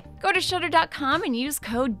free. Go to shudder.com and use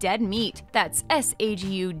code DEADMEAT. That's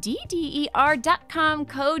SHUDDER.com,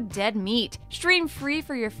 code DEADMEAT. Stream free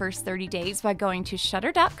for your first 30 days by going to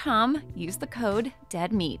shudder.com. Use the code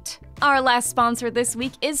DEADMEAT. Our last sponsor this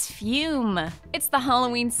week is Fume. It's the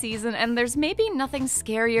Halloween season, and there's maybe nothing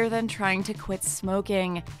scarier than trying to quit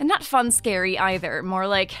smoking. And not fun scary either, more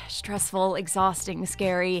like stressful, exhausting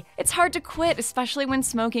scary. It's hard to quit, especially when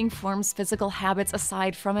smoking forms physical habits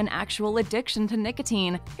aside from an actual addiction to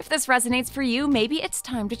nicotine. If this resonates for you, maybe it's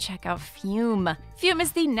time to check out Fume. Fume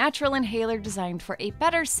is the natural inhaler designed for a a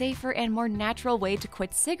better, safer, and more natural way to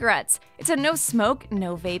quit cigarettes. It's a no smoke,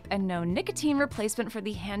 no vape, and no nicotine replacement for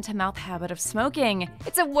the hand-to-mouth habit of smoking.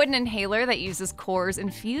 It's a wooden inhaler that uses cores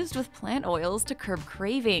infused with plant oils to curb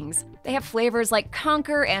cravings. They have flavors like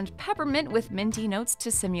conker and peppermint with minty notes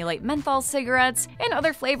to simulate menthol cigarettes, and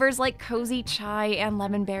other flavors like cozy chai and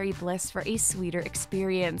lemon berry bliss for a sweeter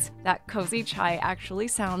experience. That cozy chai actually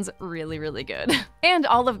sounds really, really good. And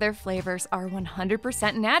all of their flavors are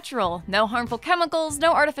 100% natural. No harmful chemicals,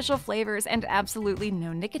 no artificial flavors, and absolutely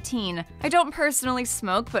no nicotine. I don't personally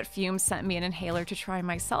smoke, but Fumes sent me an inhaler to try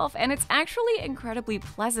myself, and it's actually incredibly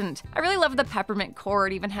pleasant. I really love the peppermint core.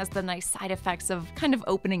 It even has the nice side effects of kind of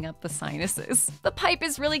opening up the sinuses. The pipe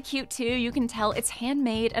is really cute too. You can tell it's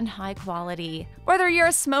handmade and high quality. Whether you're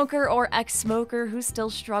a smoker or ex-smoker who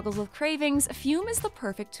still struggles with cravings, Fume is the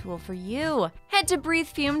perfect tool for you. Head to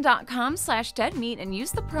breathefume.com/deadmeat and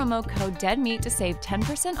use the promo code DEADMEAT to save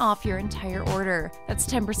 10% off your entire order. That's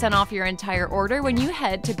 10% off your entire order when you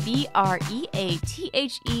head to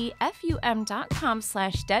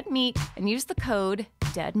breathefum.com/deadmeat and use the code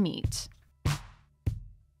DEADMEAT.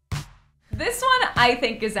 This one I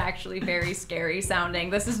think is actually very scary sounding.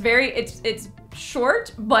 This is it's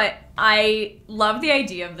short, but I love the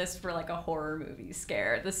idea of this for like a horror movie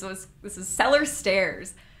scare. This is Cellar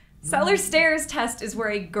Stairs. Cellar Stairs test is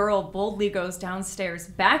where a girl boldly goes downstairs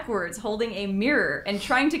backwards holding a mirror and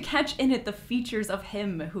trying to catch in it the features of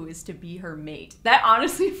him who is to be her mate. That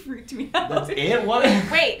honestly freaked me out. That's it? What?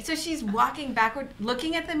 Wait, so she's walking backward,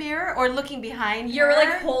 looking at the mirror, or looking behind You're her?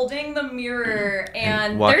 like holding the mirror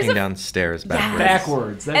and walking there's downstairs backwards.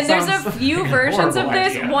 Backwards. That and there's sounds a few like versions of horrible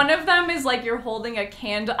this. idea. One of them is like you're holding a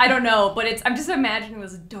candle. I don't know, but I'm just imagining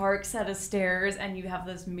this dark set of stairs and you have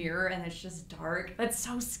this mirror and it's just dark. That's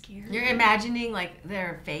so scary. You're imagining like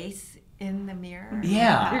their face in the mirror.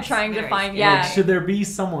 Yeah. You're trying to find, Like, yeah. should there be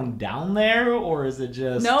someone down there, or is it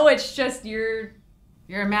just... No, it's just your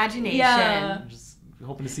imagination. Yeah. Just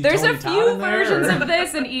hoping to see There's Tony a Todd few in there, versions or- of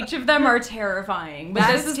this, and each of them are terrifying. But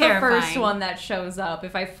That's this is terrifying. the first one that shows up.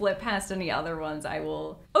 If I flip past any other ones, I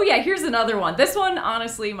will... Oh yeah, here's another one. This one,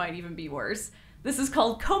 honestly, might even be worse. This is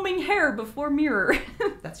called Combing Hair Before Mirror.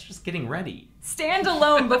 That's just getting ready. Stand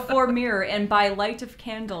alone before mirror, and by light of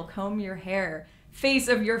candle, comb your hair. Face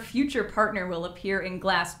of your future partner will appear in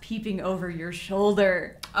glass peeping over your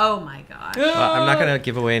shoulder. Oh my gosh. Well, I'm not going to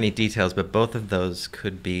give away any details, but both of those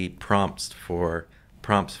could be prompts for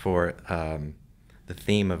the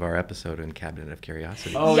theme of our episode in Cabinet of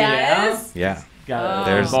Curiosity. Oh, Yes. Yeah. Got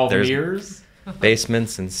There's mirrors?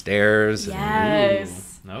 basements and stairs.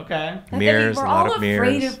 Yes. Ooh, okay. And mirrors, We're a lot all of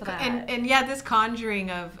afraid mirrors. of that. And yeah, this conjuring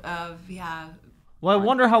of yeah. Well, I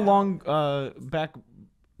wonder how long back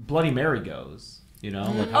Bloody Mary goes. You know?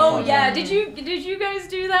 Like how Oh far yeah, back- did you guys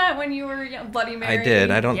do that when you were young? Bloody Mary? I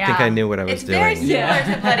did. I don't think I knew what I was it's doing. very similar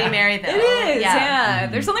Yeah. to Bloody Mary, though. It is, Yeah. yeah.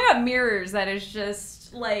 There's something about mirrors that is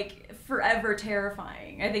just like forever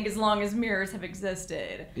terrifying. I think as long as mirrors have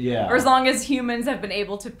existed, Yeah. or as long as humans have been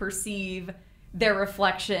able to perceive their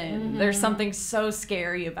reflection, there's something so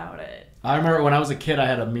scary about it. I remember when I was a kid, I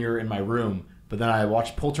had a mirror in my room. But then I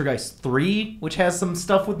watched Poltergeist 3, which has some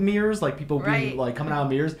stuff with mirrors, like people being Right. like coming out of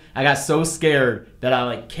mirrors. I got so scared that I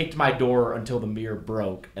like kicked my door until the mirror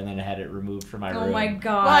broke, and then I had it removed from my room. Oh my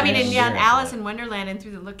god. Well, I mean, in Yeah. Alice in Wonderland and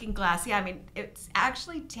Through the Looking Glass, yeah, I mean, it's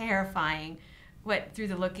actually terrifying what Through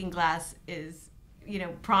the Looking Glass is, you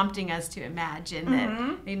know, prompting us to imagine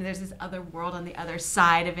that maybe there's this other world on the other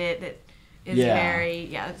side of it that is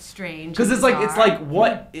very strange. Because and it's bizarre. like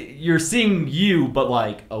what you're seeing you, but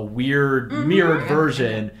like a weird mirrored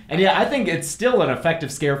version. And yeah, I think it's still an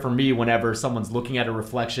effective scare for me whenever someone's looking at a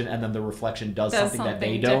reflection and then the reflection does something that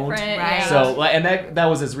they don't. different, Right. yeah. So like, and that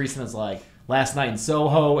was as recent as like last night in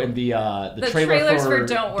Soho, and the trailer trailers for for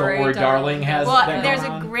Don't Worry, Darling has Well, that there's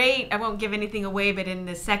going a on. great, I won't give anything away, but in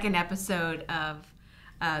the second episode of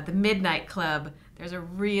The Midnight Club, there's a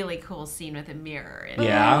really cool scene with a mirror. In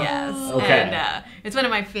Yeah? It. Yes. Okay. And it's one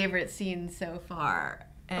of my favorite scenes so far.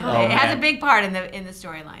 And Oh, it has man. a big part in the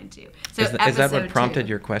storyline too. So Is that what episode prompted 2.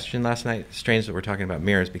 your question last night? Strange that we're talking about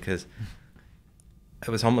mirrors because it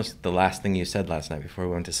was almost the last thing you said last night before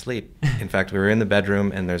we went to sleep. In fact, we were in the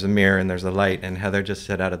bedroom and there's a mirror and there's a light, and Heather just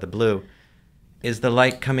said out of the blue, is the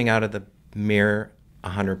light coming out of the mirror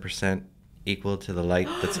 100% equal to the light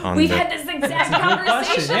that's on We've the... had this exact question,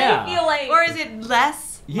 conversation, yeah. I feel like. Or is it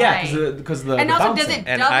less Yeah, light? because the And the also, does bouncing. it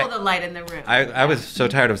And double I- the light in the room? I was so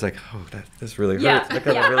tired, I was like, oh, this really hurts. Yeah, I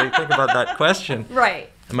gotta yeah. really think about that question. Right.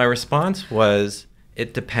 And my response was,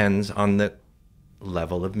 it depends on the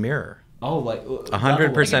level of mirror. Oh, like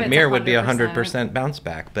 100% it's mirror would be 100%. 100% bounce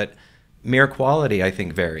back, but mirror quality, I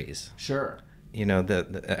think, varies. Sure.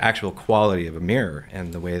 the actual quality of a mirror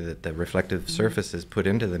and the way that the reflective surface is put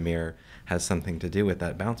into the mirror has something to do with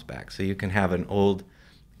that bounce back. So you can have an old,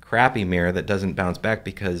 crappy mirror that doesn't bounce back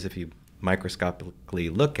because if you microscopically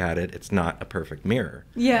look at it, it's not a perfect mirror.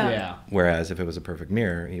 Yeah. Whereas if it was a perfect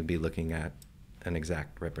mirror, you'd be looking at an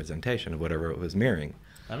exact representation of whatever it was mirroring.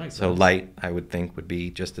 That makes so sense. light, I would think, would be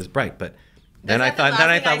just as bright. But then That's I not the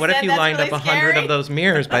last thought, thing what I if you said. lined That's up really 100 scary. of those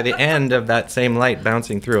mirrors? By the end of that same light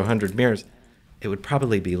bouncing through 100 mirrors, it would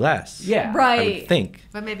probably be less. Yeah. I Right. would think.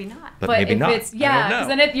 But maybe not. But, But maybe if not. it's because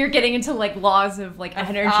then you're getting into like laws of like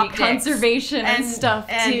energy Optics. conservation and stuff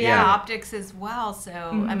and too. yeah, optics as well. So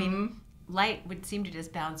I mean, light would seem to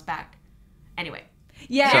just bounce back. Anyway.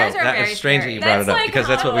 Yeah. So Mirrors are that very was strange scary. that you brought That's it up like because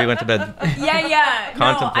that's what we went to bed. Yeah.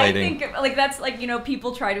 Contemplating. No, I think like that's like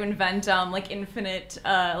people try to invent like infinite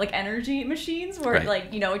like energy machines where Right. like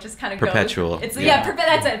it just kind of Perpetual. Goes. It's Yeah.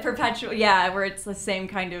 that's it, perpetual. Yeah, where it's the same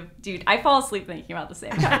kind of dude. I fall asleep thinking about the same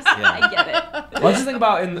kind of stuff. Yeah. I get it. Let's just think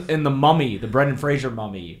about in the Mummy, the Brendan Fraser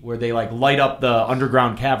Mummy, where they like light up the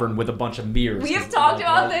underground cavern with a bunch of mirrors. We have talked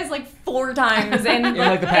about this like 4 times and in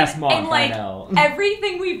like the past month. and like I know.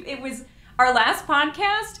 everything it was our last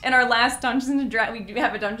podcast and our last Dungeons and Dragons. We do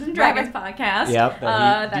have a Dungeons and Dragons podcast. Yep,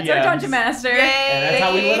 that he that's our DMs. Dungeon Master. Yay! And that's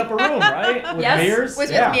how we lit up a room, right? With Yes. mirrors. Was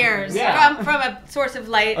Yeah. with mirrors Yeah. from a source of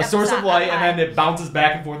light. A source of light, and outside. then it bounces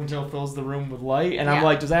back and forth until it fills the room with light. And I'm Yeah.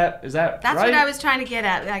 like, is that That's right? what I was trying to get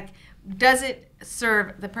at. Like, does it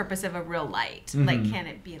serve the purpose of a real light? Like, can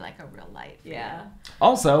it be like a real light? for Yeah. you?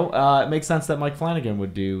 Also, it makes sense that Mike Flanagan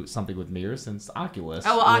would do something with mirrors since Oculus.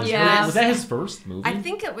 Oh, well, was Oculus. really- was that his first movie? I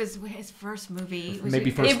think it was his first movie. Was Maybe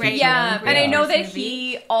it- first it- feature Yeah, length? and I know that First movie.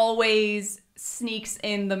 he always sneaks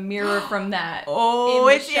in the mirror from that. Oh,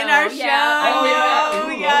 the it's in our show. Yeah. Oh, yeah. Oh,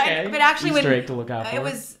 Ooh, yeah. okay. But actually, Easter when egg to look out for. it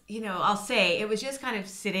was, I'll say it was just kind of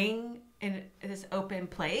sitting in this open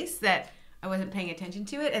place that I wasn't paying attention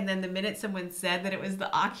to it, and then the minute someone said that it was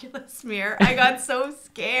the Oculus mirror, I got so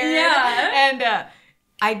scared. Yeah. And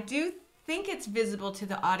I do think it's visible to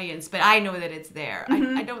the audience, but I know that it's there.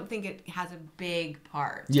 I don't think it has a big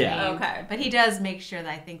part. Yeah. Okay. But he does make sure that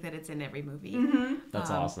I think that it's in every movie. That's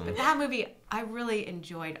awesome. But that movie, I really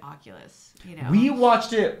enjoyed Oculus. We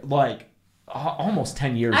watched it like almost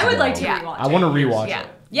 10 years ago. I would like to Yeah. rewatch I want to it. rewatch Yeah. it.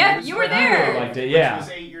 Yeah, you were I there. liked it, Which yeah. was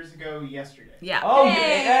 8 years ago yesterday. Yeah. Oh,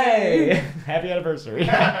 Hey! hey! Happy anniversary.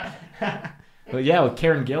 But yeah, with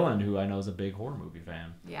Karen Gillan, who I know is a big horror movie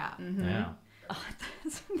fan. Yeah. Yeah.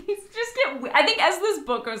 These just get. I think as this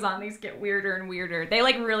book goes on, these get weirder and weirder. They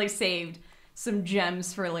like really saved some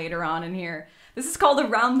gems for later on in here. This is called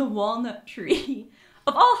Around the Walnut Tree.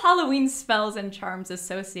 Of all Halloween spells and charms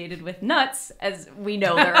associated with nuts, as we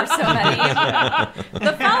know there are so many,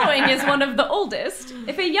 the following is one of the oldest.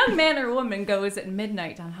 If a young man or woman goes at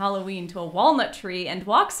midnight on Halloween to a walnut tree and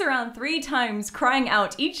walks around 3 times, crying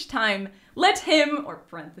out each time, "Let him," or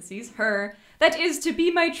parentheses, her, "that is to be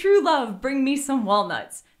my true love, bring me some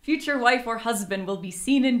walnuts. Future wife or husband will be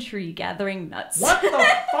seen in tree gathering nuts." What the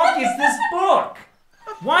fuck is this book?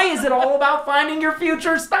 Why is it all about finding your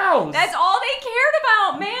future spouse? That's all they cared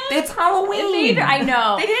about, man. It's Halloween. I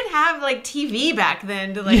know. They didn't have like TV back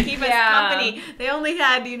then to like keep us Yeah. company. They only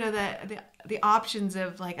had, the options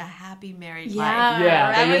of like a happy married Yeah. life.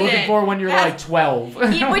 Yeah, That that you're was looking it. for when you're like 12.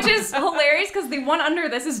 Which is hilarious because the one under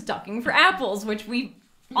this is ducking for apples, which we've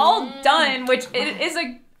all done, which it is a.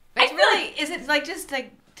 I It's feel really, like, is it like just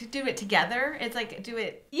like to do it together? It's like do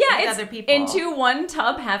it yeah, with it's other people. into one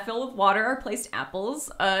tub half filled with water are placed apples.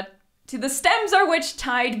 To the stems are which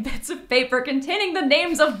tied bits of paper containing the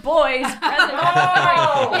names of boys present.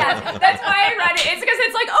 Yeah, that's why I read it. It's because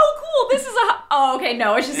it's like, oh, cool, this is a. Oh, okay,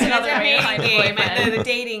 no, it's just It's another a way to find a mating game, boyfriend. the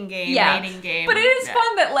dating game, Yeah. mating game. But it is Yeah.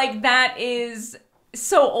 fun that like that is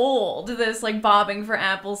so old. This like bobbing for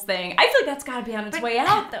apples thing. I feel like that's got to be on its way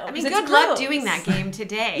out though. I mean, 'cause it's good luck gross. doing that game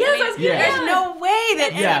today. Yes, I mean, I was gonna- Yeah. There's no way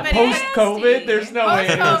that Yeah, anybody post-COVID, there's no way.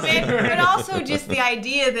 Post-COVID, but also just the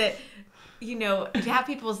idea that, to have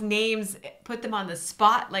people's names, put them on the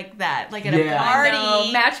spot like that, like at Yeah. a I party.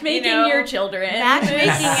 No, matchmaking your children. Matchmaking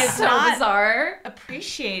is so not bizarre.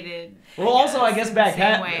 appreciated. Well, also, I guess in the back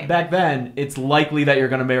same way. back then, it's likely that you're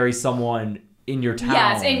going to marry someone in your town.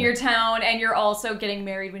 Yes, in your town, and you're also getting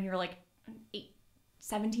married when you're like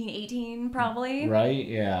 17, 18, probably. Right?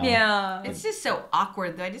 Yeah. Yeah. It's just so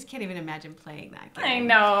awkward, though. I just can't even imagine playing that game. I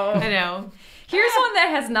know. I know. Here's one that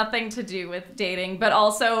has nothing to do with dating, but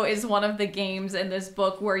also is one of the games in this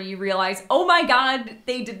book where you realize, oh my god,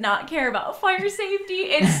 they did not care about fire safety.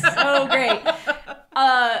 It's so great.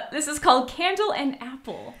 This is called Candle and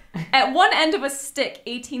Apple. At one end of a stick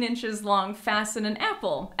 18 inches long, fasten an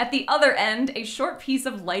apple. At the other end, a short piece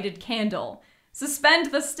of lighted candle.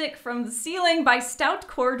 Suspend the stick from the ceiling by stout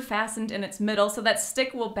cord fastened in its middle so that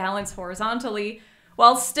stick will balance horizontally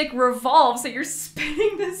while stick revolves. So you're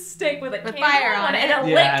spinning the stick with a candle fire on and it. a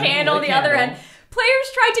Yeah, lit candle on the other end.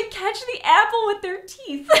 Players try to catch the apple with their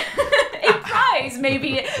teeth. A prize,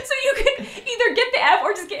 maybe. So you can either get the apple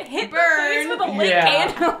or just get hit in the face with a lit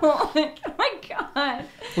candle. Oh my god.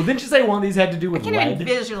 Well, didn't you say one of these had to do I with can't lead? even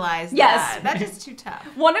visualize Yes. that. That's just too tough.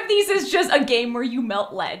 One of these is just a game where you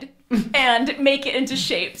melt lead and make it into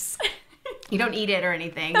shapes. You don't eat it or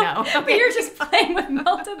anything, no. But you're just playing with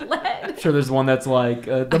melted lead. Sure, there's one that's like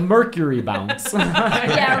the mercury bounce.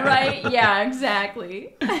 Yeah, right. Yeah,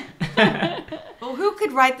 exactly. Well, who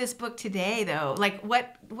could write this book today, though? Like,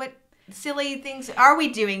 what silly things are we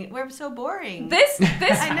doing? We're so boring. This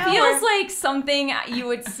I know, feels like something you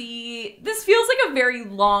would see. This feels like a very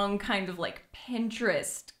long kind of like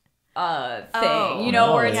Pinterest thing, you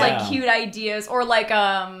know, where it's like cute ideas, or like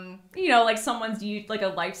you know, like someone's like a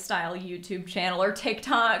lifestyle YouTube channel or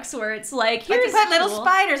TikToks where it's like, here's put little cool.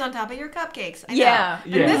 spiders on top of your cupcakes. I know. Yeah.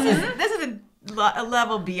 And this is a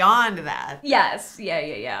level beyond that. Yes.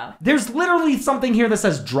 Yeah. There's literally something here that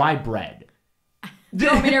says dry bread. Do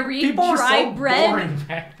you want me to read People are dry so bread? boring.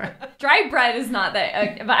 Dry bread is not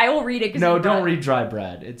that, but I will read it. No, don't read dry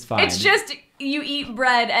bread. It's fine. It's just you eat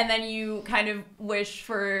bread and then you kind of wish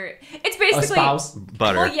for. It's a basically spouse.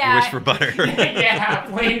 Butter. Well, yeah. You wish for butter. Yeah,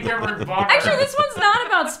 please give her butter. Actually, this one's not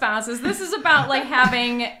about spouses. This is about like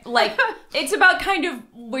having like it's about kind of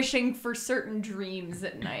wishing for certain dreams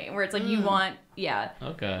at night, where it's like you want,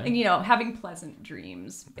 Okay. and, you know, having pleasant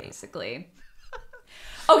dreams, basically.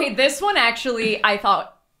 Okay, this one actually, I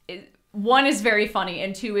thought, one is very funny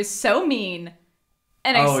and two is so mean,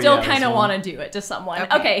 and I still kind of want to do it to someone.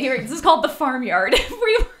 Okay, here, this is called The Farmyard. Uh-oh.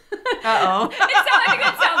 I think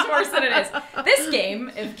that sounds worse than it is. This game,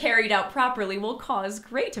 if carried out properly, will cause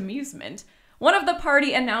great amusement. One of the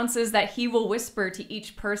party announces that he will whisper to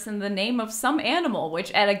each person the name of some animal,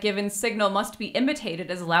 which at a given signal must be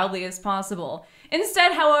imitated as loudly as possible.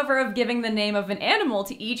 Instead, however, of giving the name of an animal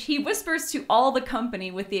to each, he whispers to all the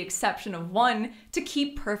company with the exception of one to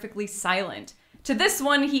keep perfectly silent. To this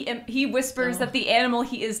one, he whispers that the animal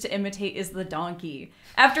he is to imitate is the donkey.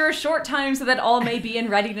 After a short time, so that all may be in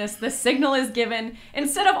readiness, the signal is given.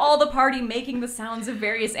 Instead of all the party making the sounds of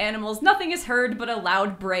various animals, nothing is heard but a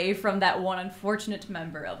loud bray from that one unfortunate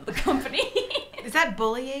member of the company. Is that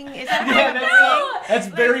bullying? Is that that's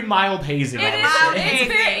very mild hazing. It is.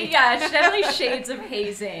 It's very, it's definitely shades of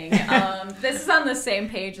hazing. This is on the same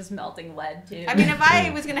page as melting lead too. I mean, if I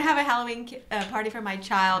was going to have a Halloween party for my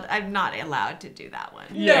child, I'm not allowed to do that one.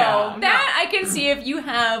 No, that I can see if you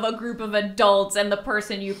have a group of adults and the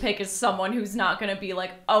person you pick is someone who's not going to be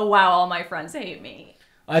like, oh wow, all my friends hate me.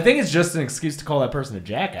 I think it's just an excuse to call that person a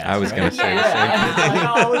jackass. I was going to say the same thing.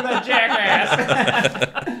 Oh, look at that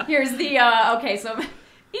jackass. Here's the, okay, so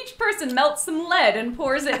each person melts some lead and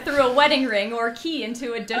pours it through a wedding ring or key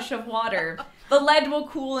into a dish of water. The lead will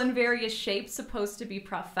cool in various shapes supposed to be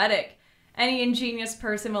prophetic. Any ingenious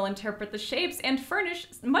person will interpret the shapes and furnish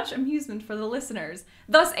much amusement for the listeners.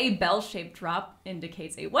 Thus, a bell-shaped drop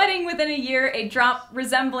indicates a wedding within a year. A drop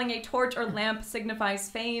resembling a torch or lamp signifies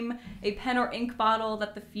fame. A pen or ink bottle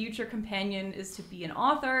that the future companion is to be an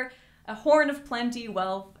author. A horn of plenty,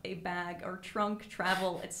 wealth, a bag or trunk,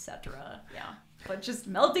 travel, etc. Yeah, but just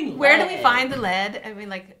melting lead. Where do we find the lead? I mean,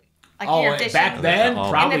 like you're fishing. Back then,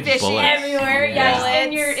 probably in the fishing bullets. Everywhere,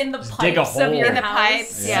 and you're in the Just dig a pipes of hole. your in the house.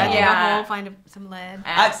 pipes. Yeah, dig a hole, find some lead.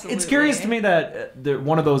 Absolutely. It's curious to me that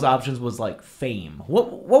one of those options was like fame.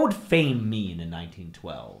 What would fame mean in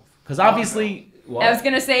 1912? Because obviously, I was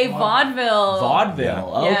gonna say vaudeville.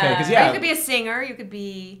 Vaudeville. Yeah. Okay, because Or you could be a singer. You could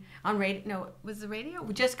be on radio. No, was the radio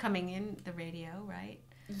just coming in? The radio, right?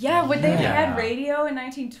 Yeah, would they have had radio in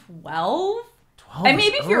 1912? 12 And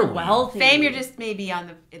maybe is if you're early. wealthy. Fame, you're just maybe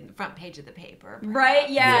on the front page of the paper. Perhaps. Right,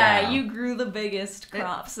 yeah. Yeah. You grew the biggest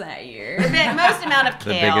crops that year. The most amount of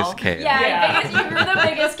The kale. biggest kale. Yeah, you grew the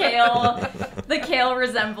biggest kale. The kale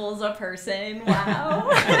resembles a person. Wow.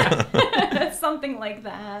 Something like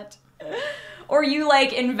that. Or you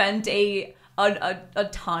like invent a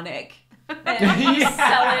tonic and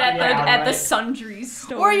sell it at the sundry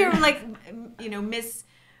store. Or you're like, Miss,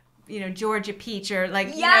 Georgia Peach, or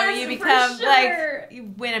like, Yes, you for become sure. like,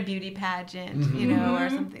 you win a beauty pageant, or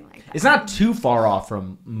something like that. It's not too far off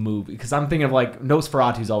from movie, because I'm thinking of like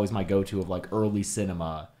Nosferatu's always my go-to of like early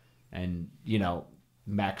cinema, and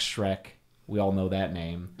Max Schreck. We all know that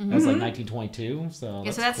name. That's like 1922, so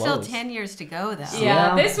Yeah, so that's close. still 10 years to go, though.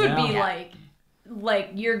 Yeah, this would be Yeah. like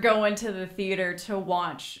you're going to the theater to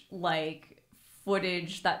watch like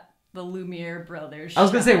footage that the Lumiere brothers. I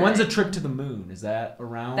was gonna say, shine. when's A Trip to the Moon? Is that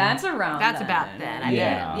around? That's around. That's then. about then. I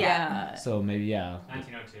Yeah. bet. Yeah. So maybe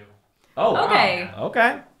 1902. Oh. Wow. Okay.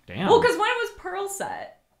 Okay. Damn. Well, because when was Pearl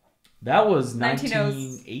set? that was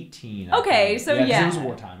 1900s. 1918. Okay, think. so 'cause yeah. it was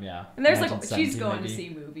wartime. Yeah. And there's like 1917 she's going maybe. to see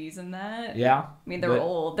movies and that. Yeah. I mean, they're But-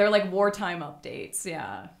 old. They're like wartime updates.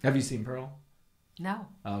 Yeah. Have you seen Pearl? No.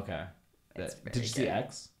 Oh, okay. It's Did very you see good.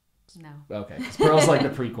 X? No. Okay. 'Cause Pearl's like the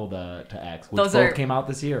prequel to X, which Those both are- came out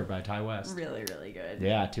this year by Ty West. Really, really good.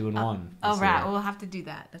 Yeah, 2 and 1. Oh, this right. year. We'll have to do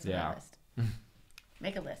that. That's on Yeah. my list.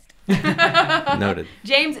 Make a list. Noted.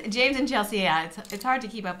 James and Chelsea, yeah, it's hard to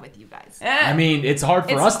keep up with you guys. I mean, it's hard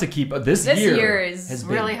for It's- us to keep. This this year year is has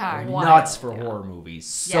really been hard. nuts for Wild, yeah. horror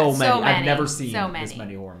movies. Yeah, So so many. I've many, never seen so this many.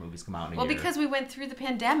 many horror movies come out in a Well, year. because we went through the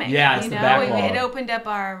pandemic. Yeah, it's you the know, backlog. it opened up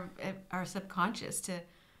our subconscious to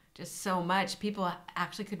just so much. People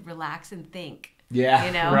actually could relax and think. Yeah,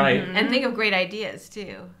 You know, right. and think of great ideas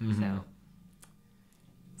too. Mm-hmm. So.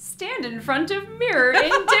 Stand in front of mirror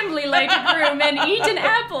in dimly lighted room and eat an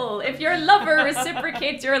apple. If your lover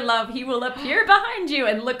reciprocates your love, he will appear behind you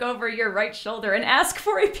and look over your right shoulder and ask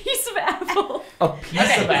for a piece of apple. A piece of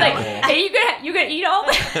He's like, apple. hey, you gonna eat all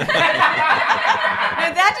that?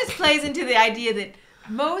 Now, that just plays into the idea that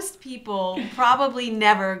most people probably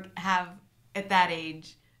never have at that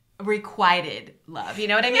age requited love. You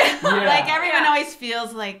know what I mean? Like everyone always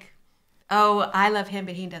feels like, oh, I love him,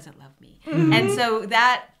 but he doesn't love me. Mm-hmm. And so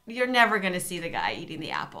that you're never going to see the guy eating the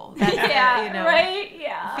apple. That's, Yeah, you know, right?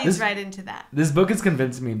 Yeah. feeds right into that. This book has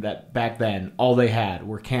convinced me that back then all they had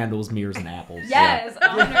were candles, mirrors, and apples. Yes,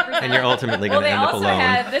 100%. And you're ultimately Well, going to they end up also alone.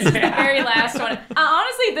 had, this is the very last one.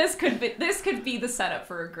 Honestly, this could be the setup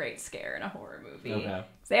for a great scare in a horror movie. Okay.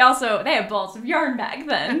 They had balls of yarn back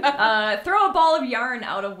then. Throw a ball of yarn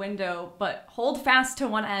out a window, but hold fast to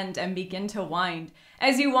one end and begin to wind.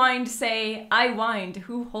 As you wind, say, I wind,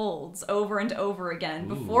 who holds, over and over again.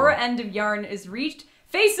 Before end of yarn is reached,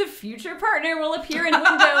 face of future partner will appear in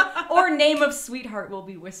window, or name of sweetheart will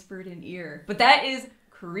be whispered in ear. But that is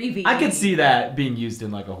creepy. I could see that being used in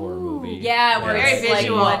like a horror movie. Yeah, where Very it's like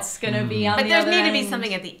visual. what's gonna be on But the there other need to be end.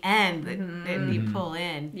 something at the end that you pull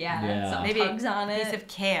in. Yeah. Some Maybe tugs on a it. piece of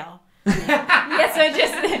kale. Yeah, so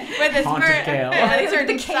just With a Haunted kale. a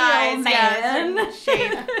certain The kale size, man. yeah,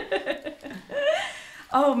 certain shape.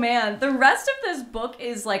 Oh man, the rest of this book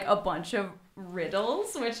is like a bunch of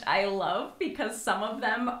riddles, which I love because some of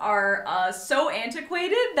them are so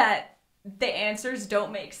antiquated that the answers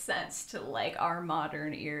don't make sense to like our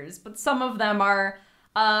modern ears. But some of them are,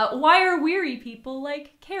 why are weary people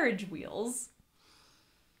like carriage wheels?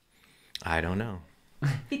 I don't know.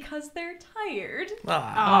 Because they're tired.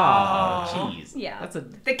 Oh, jeez. Yeah. That's a.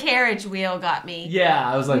 The carriage wheel got me.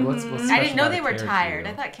 Yeah, I was like, what's I special didn't know about they a were carriage tired.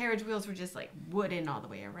 wheel? I thought carriage wheels were just like wooden all the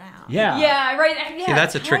way around. Yeah. Yeah, right. Yeah, See,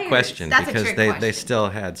 that's a trick tires. question That's a because trick they question. still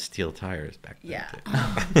had steel tires back then.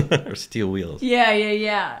 Yeah. Too. Or steel wheels.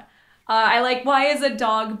 Yeah. I like, why is a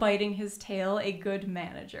dog biting his tail a good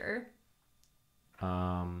manager?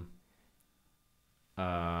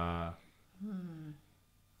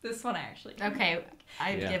 This one I actually don't Okay,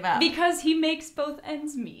 I Yeah. give up. Because he makes both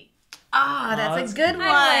ends meet. Ah, that's that's a good cute. one.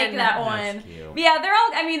 I like that That's one. cute. But yeah, they're all,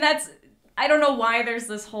 I mean, I don't know why there's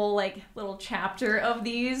this whole like little chapter of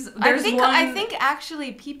these. There's I think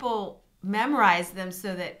actually people memorized them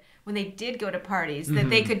so that when they did go to parties, that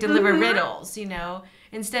they could deliver riddles. You know,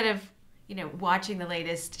 instead of watching the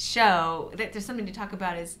latest show, that there's something to talk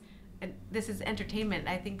about. This is entertainment.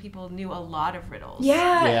 I think people knew a lot of riddles.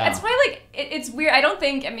 Yeah, Yeah. that's why like it's weird. I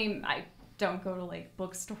don't go to like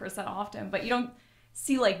bookstores that often, but you don't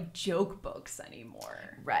see like joke books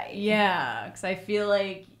anymore. Right. Yeah, because I feel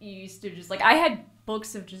like you used to just like, I had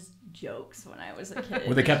books of just jokes when I was a kid.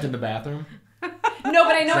 Were they kept in the bathroom? No,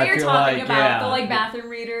 but I know So what I you're feel talking like, about. yeah. The like bathroom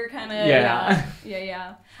reader kind of. Yeah.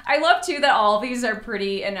 Yeah. I love too that all of these are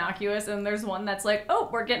pretty innocuous, and there's one that's like, oh,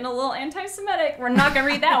 we're getting a little anti-Semitic. We're not gonna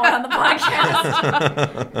read that one on the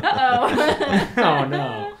podcast. Uh-oh. Oh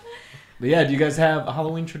no. But yeah, do you guys have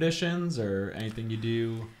Halloween traditions or anything you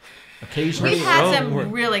do occasionally? We've had Oh, some we're-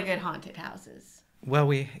 really good haunted houses. Well,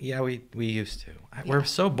 we used to. We're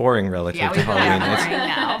so boring relative Yeah, to we feel like Halloween. boring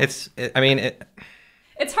now.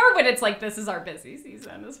 It's hard when it's like, this is our busy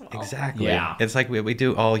season as well. Exactly. Yeah. It's like we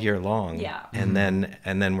do all year long. Yeah. And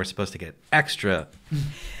then we're supposed to get extra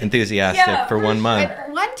enthusiastic for 1 month.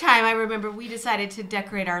 At one time, I remember we decided to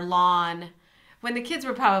decorate our lawn when the kids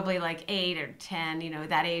were probably like 8 or 10,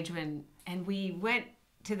 that age and we went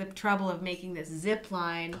to the trouble of making this zip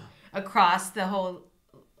line across the whole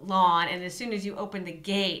lawn. And as soon as you opened the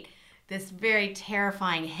gate, this very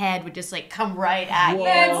terrifying head would just like come right at you.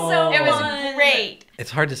 That's so It was fun. great.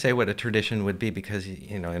 It's hard to say what a tradition would be because,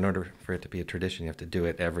 you know, in order for it to be a tradition, you have to do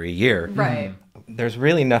it every year. Right. There's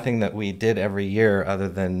really nothing that we did every year other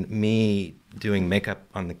than me doing makeup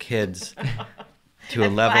on the kids to a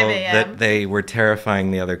At level 5 a.m. that they were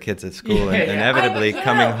terrifying the other kids at school and Yeah. inevitably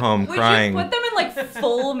coming home Would crying. you put them in like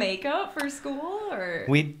full makeup for school, or?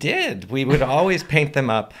 We did. We would always paint them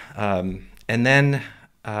up, and then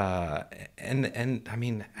and I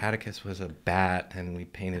mean, Atticus was a bat, and we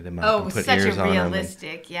painted him up Oh, it and was put such ears a on him.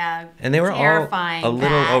 realistic, And they were terrifying all a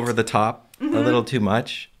little bat. over the top, a little too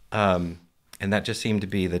much, and that just seemed to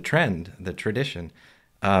be the trend, the tradition.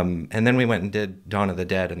 And then we went and did Dawn of the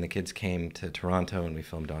Dead, and the kids came to Toronto, and we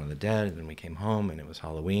filmed Dawn of the Dead, and then we came home, and it was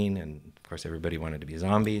Halloween, and of course everybody wanted to be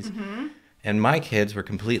zombies. And my kids were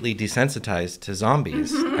completely desensitized to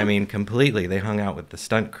zombies. I mean, completely. They hung out with the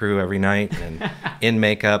stunt crew every night and in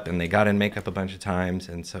makeup, and they got in makeup a bunch of times.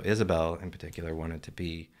 And so Isabel, in particular, wanted to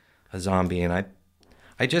be a zombie, and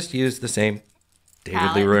I just used the same David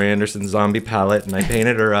Palette. LeRoy Anderson zombie palette, and I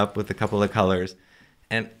painted her up with a couple of colors.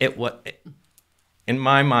 And in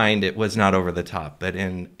my mind, it was not over the top, but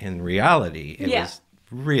in reality, it was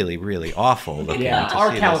really, really awful looking. Yeah, to our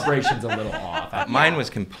see this. calibration's a little off. Mine was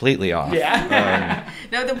completely off. Yeah.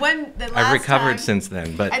 No, the last I've recovered time, since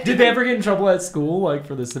then, but I Did they ever get in trouble at school, like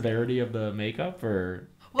for the severity of the makeup, or?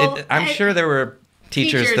 Well, I'm sure there were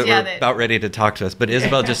teachers that yeah, were about ready to talk to us, but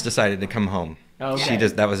Isabel just decided to come home. Okay.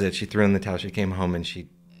 That was it. She threw in the towel. She came home and she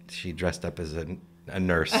dressed up as a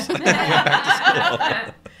nurse. And went back to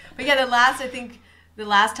school. But yeah, the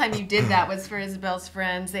last time you did that was for Isabel's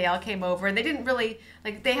friends. They all came over, and they didn't really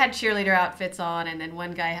like. They had cheerleader outfits on, and then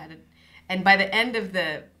one guy had and by the end of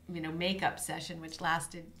the makeup session, which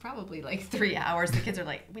lasted probably like 3 hours, the kids are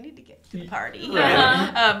like, "We need to get to the party."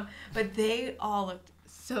 But they all looked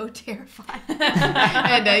so terrified,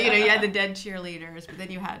 and you had the dead cheerleaders, but then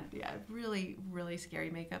you had really, really scary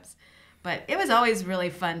makeups. But it was always really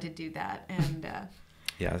fun to do that, and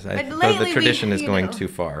Yes, But the lately tradition is you going know, too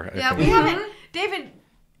far. I yeah, think. we haven't. David,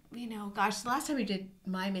 gosh, the last time we did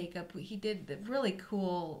my makeup, he did the really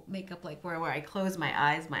cool makeup, like where I closed my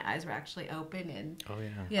eyes were actually open, and Oh yeah.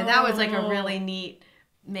 yeah, that was like a really neat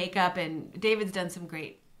makeup. And David's done some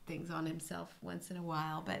great things on himself once in a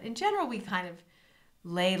while, but in general, we kind of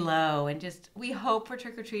lay low and we hope for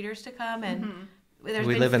trick-or-treaters to come, and there's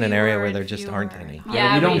We been live in an area fewer where and there just aren't fewer. any.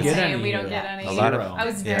 Yeah, we don't we get do. any We don't here. get any. A lot of- I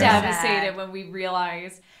was Yeah. devastated when we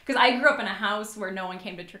realized, because I grew up in a house where no one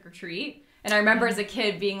came to trick or treat, and I remember as a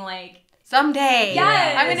kid being like, Someday,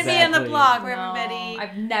 Yes! I'm going to be on the Exactly. block where no, everybody.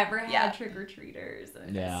 I've never had Yeah. trick or treaters.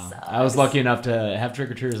 Yeah, I was lucky enough to have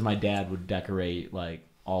trick-or-treaters. My dad would decorate like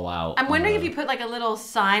all out. I'm wondering on if the- you put like a little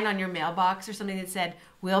sign on your mailbox or something that said,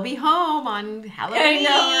 "We'll be home on Halloween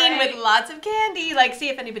right? with lots of candy." Like, see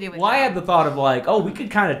if anybody would. Well, I know. had the thought of like, oh, we could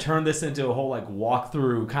kind of turn this into a whole like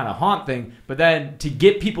walkthrough kind of haunt thing, but then to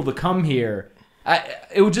get people to come here,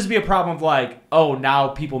 it would just be a problem of like, oh, now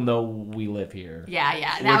people know we live here. Yeah,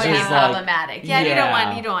 that Which would be is like- problematic. Yeah, you don't want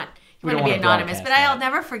We to don't be wanna anonymous. But broadcast I'll that.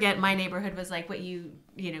 never forget my neighborhood was like what you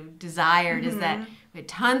desired is that we had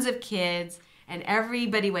tons of kids and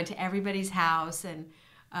everybody went to everybody's house, and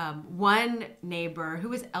one neighbor who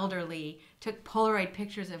was elderly took Polaroid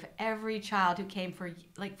pictures of every child who came for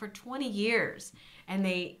 20 years, and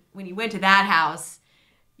when you went to that house,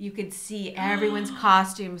 you could see everyone's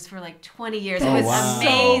costumes for like 20 years. It Oh, was wow.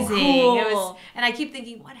 amazing. So It was, cool. and I keep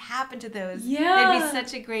thinking, what happened to those? Yeah. They'd be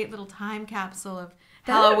such a great little time capsule of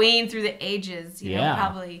Halloween through the ages. You know, Yeah.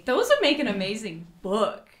 probably. Those would make an amazing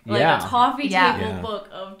book. Like Yeah. a coffee Yeah. table Yeah. book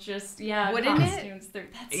of just, Wouldn't it? costumes.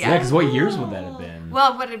 That's Yeah, because what years would that have been?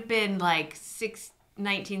 Well, it would have been like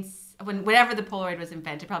whenever the Polaroid was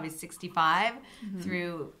invented, probably 65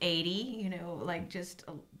 through 80. Like just.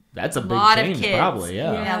 That's a big lot change, of kids. probably.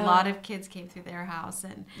 Yeah. Yeah. A lot of kids came through their house,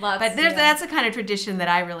 Lots, but yeah. that's the kind of tradition that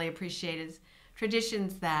I really appreciate is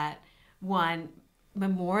traditions that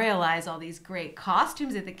memorialize all these great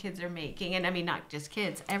costumes that the kids are making, and I mean not just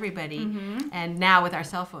kids, everybody. And now with our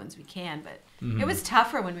cell phones, we can. But it was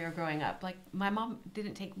tougher when we were growing up. Like my mom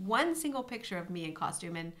didn't take one single picture of me in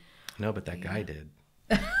costume, and No, but that guy did.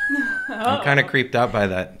 I'm kind of creeped out by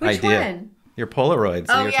that which idea. one? Your Polaroids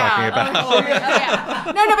that you're talking about.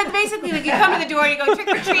 Yeah. No, but basically, like you come to the door and you go trick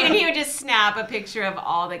or treat, and he would just snap a picture of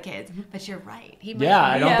all the kids. But you're right. He might Yeah,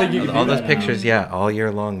 I don't Yeah. think you can All do those that pictures, all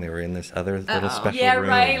year long, they were in this other little special Yeah, room.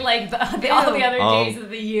 right. Like all the other All- days of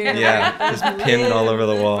the year. Yeah, just pinned all over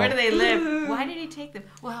the wall. Where do they live? Why did he take them?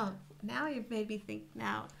 Well, now you've made me think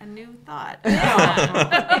now a new thought.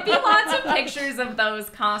 It'd be lots of pictures of those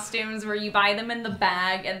costumes where you buy them in the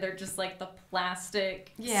bag and they're just like the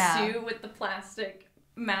plastic suit with the plastic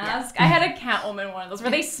mask. I had a Catwoman one of those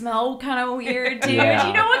where they smell kind of weird too. Yeah. Do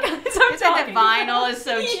you know what kinds I'm It's like talking the vinyl is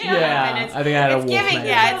so cheap. Yeah, And it's, I think I had a it's giving,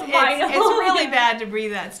 Wolfman. it's really bad to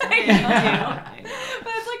breathe that stuff in too.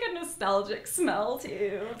 But it's like a nostalgic smell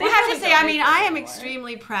too. I have to say, I mean, I am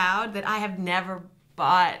extremely proud that I have never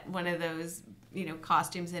bought one of those,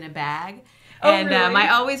 costumes in a bag. And really? I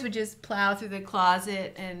always would just plow through the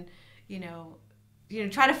closet and,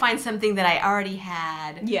 try to find something that I already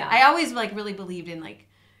had. Yeah. I always really believed in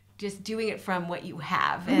just doing it from what you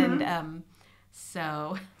have. Mm-hmm. And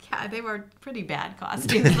so, yeah, they were pretty bad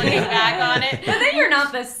costumes looking back on it. But then you're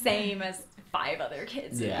not the same as 5 other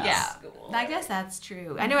kids in school. I guess that's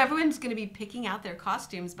true. I know everyone's going to be picking out their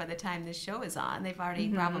costumes by the time this show is on. They've already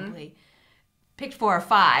probably picked 4 or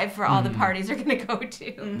 5 for all the parties they're going to go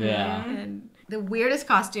to. Yeah. And the weirdest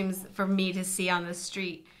costumes for me to see on the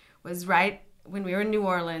street was right when we were in New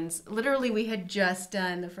Orleans. Literally, we had just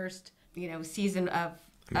done the first, season of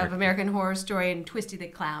American Horror Story, and Twisty the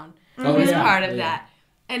Clown was part of that.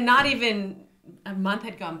 And not even a month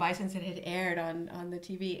had gone by since it had aired on the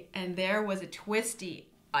TV, and there was a Twisty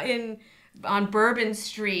on Bourbon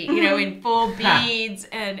Street, in full beads,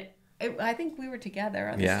 and I think we were together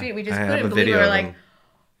on the street. We just couldn't believe it. We were like,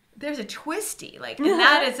 there's a Twisty, and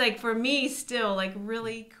that is for me still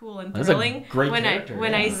really cool and thrilling. Great when character,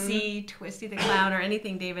 when I see Twisty the Clown or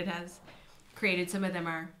anything David has created. Some of them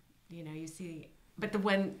are, you see. But the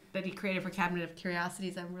one that he created for Cabinet of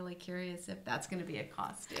Curiosities, I'm really curious if that's going to be a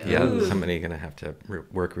costume. Yeah, somebody going to have to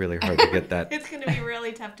work really hard to get that It's going to be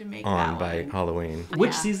really tough to make on that by one. Halloween.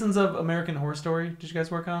 Which seasons of American Horror Story did you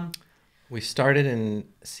guys work on? We started in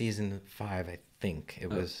season 5, I think.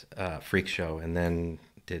 It was Freak Show, and then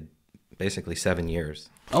did basically 7 years.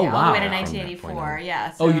 Oh, All wow. the way to From that 1984, point on.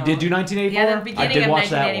 yeah. Oh, you did do 1984? Yeah, the beginning I did of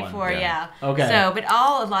watch 1984, that one. yeah. Okay. So, but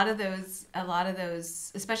a lot of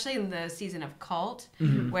those, especially in the season of Cult,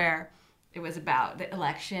 where it was about the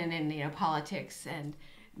election and politics, and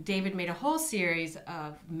David made a whole series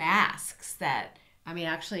of masks that,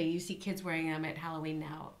 actually you see kids wearing them at Halloween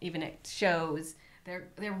now, even at shows.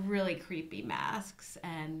 They're really creepy masks,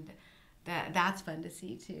 and that's fun to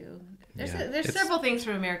see too. There's several things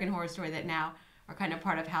from American Horror Story that now are kind of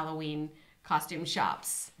part of Halloween costume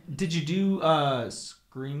shops. Did you do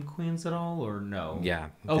Scream Queens at all, or no? Yeah.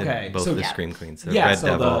 Okay. Both so, the Scream Queens. The yeah, Red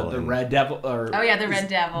so Devil. the Red Devil. The Red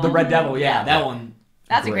Devil. The Red Devil, yeah. That one.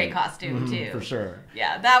 That's a great costume, too. For sure.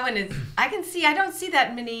 Yeah, that one is... I don't see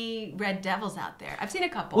that many Red Devils out there. I've seen a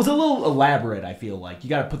couple. Well, it's a little elaborate, I feel like. You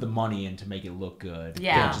got to put the money in to make it look good.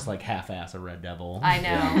 Yeah. You can't just half-ass a Red Devil. I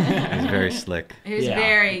know. He's very slick. He was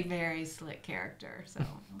very, very slick character. So,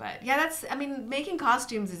 but yeah, making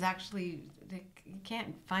costumes is actually... You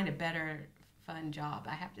can't find a better fun job,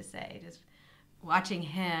 I have to say. Just watching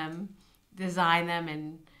him design them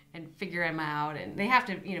and figure them out, and they have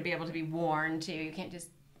to be able to be worn too. You can't just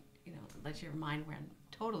let your mind run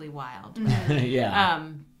totally wild. Yeah.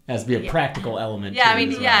 Has to be a practical element. Yeah, too,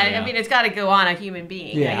 it's got to go on a human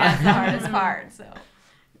being. Yeah. That's the hardest part. So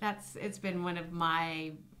it's been one of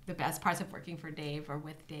the best parts of working for Dave or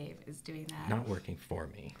with Dave is doing that. Not working for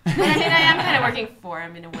me. But I am kind of working for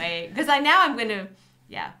him in a way, because I'm going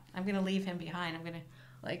to leave him behind. I'm going to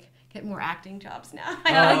get more acting jobs now.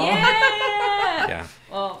 Yeah.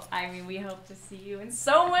 Well, we hope to see you and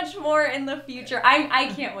so much more in the future.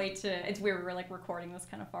 I can't wait to. It's weird. We're recording this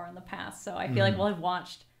kind of far in the past, so I feel like we'll have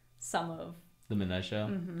watched some of the Midnight Show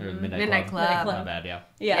or the Midnight Club. Not bad, yeah.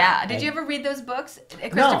 Yeah. Did you ever read those books,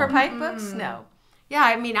 Christopher Pike books? No. Yeah,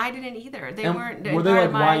 I didn't either. They weren't. Were they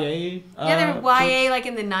YA? Yeah, they were YA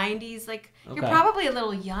in the 90s. You're probably a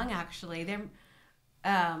little young, actually.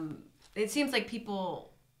 It seems like people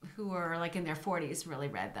who are in their 40s really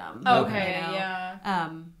read them. Okay, yeah.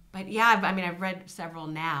 But yeah, I've read several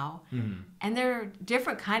now, and they're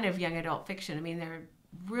different kind of young adult fiction. They're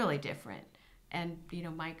really different, and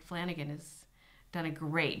Mike Flanagan has done a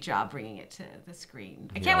great job bringing it to the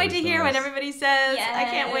screen. I can't wait to hear what everybody says. Yes. I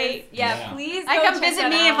can't wait. Yeah, please. Come visit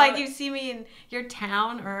me if you see me in your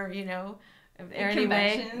town or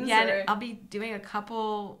conventions. Yeah, I'll be doing a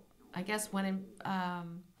couple. I guess one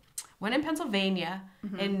in Pennsylvania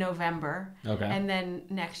in November. Okay. And then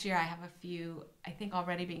next year I have a few, I think,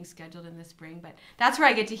 already being scheduled in the spring. But that's where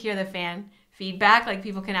I get to hear the fan feedback.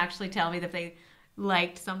 People can actually tell me that they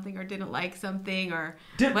liked something or didn't like something. Or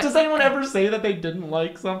does anyone ever say that they didn't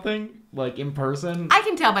like something, in person? I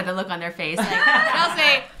can tell by the look on their face. They'll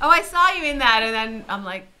say, "Oh, I saw you in that," and then I'm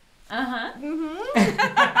like,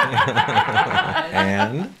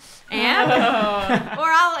 And And or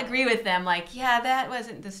I'll agree with them, like, yeah, that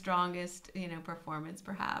wasn't the strongest, performance,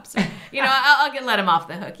 perhaps. Or, I'll let them off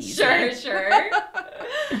the hook easy. Sure.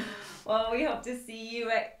 Well, we hope to see you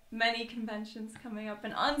at many conventions coming up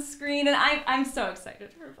and on screen, and I'm so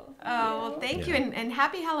excited for both of you. Oh, well, thank you, and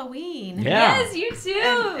happy Halloween. Yeah. Yes, you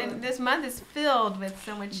too. And this month is filled with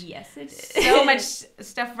so much. Yes, it is. So much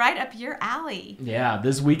stuff right up your alley. Yeah,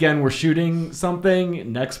 this weekend we're shooting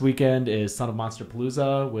something. Next weekend is Son of Monster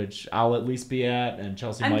Palooza, which I'll at least be at, and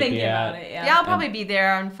Chelsea I'm might thinking be at. about it, yeah. Yeah, I'll probably be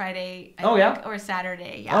there on Friday. I think, or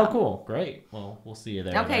Saturday. Yeah. Oh, cool. Great. Well, we'll see you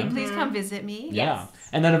there. Okay, then. please come visit me. Yeah. Yes.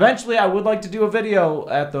 And then eventually I would like to do a video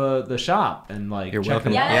at the shop and You're check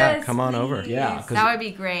welcome. it out. Yeah, come on over. Yeah, That would be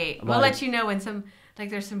great. We'll like- let you know when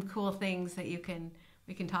there's some cool things that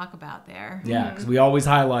we can talk about there. Yeah, because we always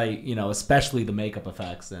highlight, especially the makeup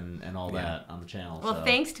effects and all that on the channel. Well, so.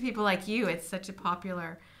 thanks to people like you, it's such a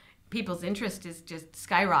popular. People's interest is just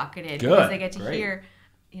skyrocketed Good. because they get to Great. hear,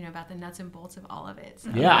 about the nuts and bolts of all of it. So.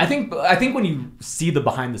 Yeah, I think when you see the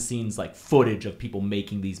behind the scenes footage of people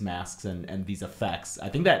making these masks and these effects, I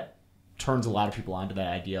think that turns a lot of people onto that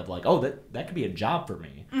idea of that could be a job for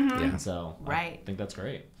me. Mm-hmm. And so Right. I think that's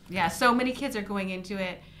great. Yeah, so many kids are going into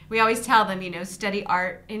it. We always tell them, study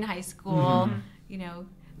art in high school,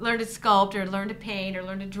 learn to sculpt or learn to paint or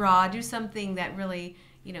learn to draw, do something that really,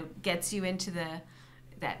 gets you into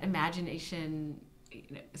that imagination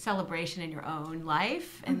celebration in your own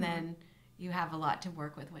life. And then you have a lot to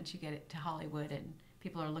work with once you get it to Hollywood, and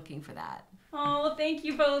people are looking for that. Oh, well, thank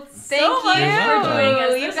you both Thank so much you for joining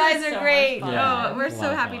us. You This guys was are so great. much fun. Yeah, We're a lot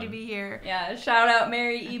so of happy fun. to be here. Yeah, shout out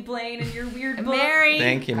Mary E. Blaine and your weird book. Mary.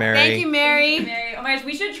 Thank you, Mary. Thank you, Mary. Mary. Oh my gosh,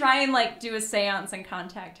 we should try and do a seance and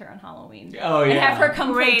contact her on Halloween. Oh, And yeah. have her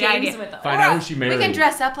come Great play games idea. with us. Find out who she We married. can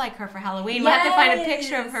dress up like her for Halloween. We'll have to find a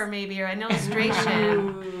picture of Yes. her maybe, or an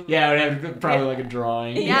illustration. Yeah, it would have probably a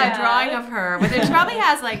drawing. Yeah, a drawing of her. But it probably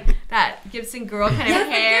has that Gibson girl kind of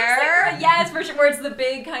hair. Yes, for sure. Where it's the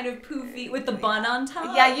big kind of poofy with the bun on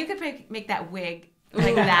top. Yeah, you could make that wig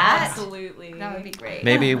like that. Absolutely. That would be great.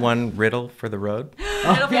 Maybe one riddle for the road.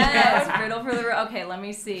 Yes, riddle for the. Okay, let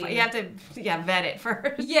me see. You have to vet it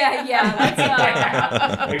first. Yeah.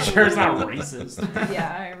 Let's, Make sure it's not racist.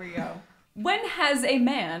 yeah, here we go. When has a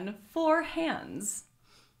man 4 hands?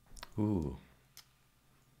 Ooh.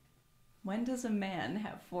 When does a man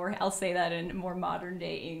have 4? I'll say that in more modern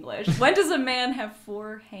day English. When does a man have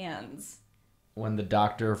 4 hands? When the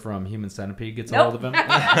doctor from Human Centipede gets a Nope. hold of him.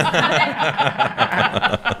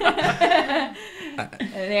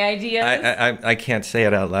 Any ideas? I can't say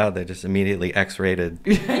it out loud. They just immediately X-rated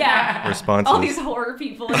Yeah. responses. All these horror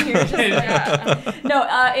people in here. No,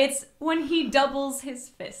 it's when he doubles his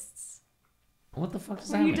fists. What the fuck does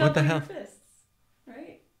that When you mean? double What the hell? your fists.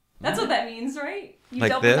 Right? That's what that means, right? You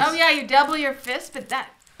Like double this? Oh yeah, you double your fist, but that.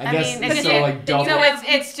 I guess mean, it's it's double. So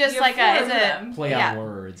it's just you like have it's 4 of a them. Play yeah. on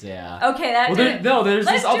words, yeah. Okay, that Well, didn't. there's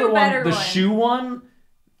Let's this other do a one, better the one. shoe one.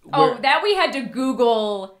 Oh, where- that we had to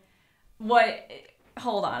Google what.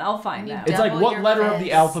 Hold on, I'll find You that. It's like double what your letter of the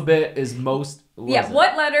fists. alphabet is most. Yeah, is it?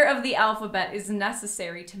 what letter of the alphabet is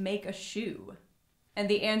necessary to make a shoe? And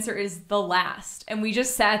the answer is the last. And we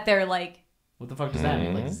just sat there like, What the fuck does that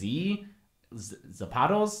mean? Like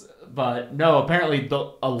zapatos? But no, apparently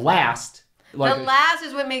a last. Like, the last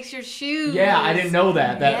is what makes your shoes. yeah, I didn't know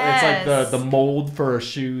that. It's like Yes. the mold for a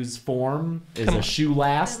shoe's form is a shoe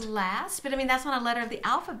last. The last, but I mean that's not a letter of the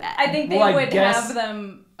alphabet. I think they Well, I would guess- have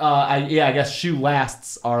them. I guess shoe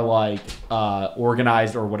lasts are like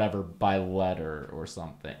organized or whatever by letter or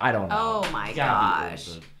something. I don't know. Oh my It's gotta be gosh.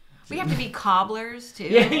 old, We have to be cobblers too.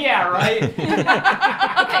 but- yeah, right.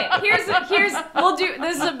 Okay, here's we'll do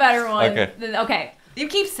this is a better one. Okay. Okay. You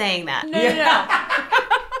keep saying that.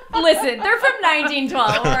 No. Listen, they're from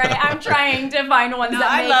 1912, all right? I'm trying to find ones No,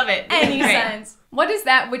 that I make love it. any Great. sense. What is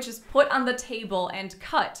that which is put on the table and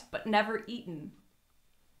cut but never eaten?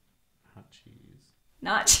 Hot cheese.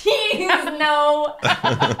 Not cheese, no.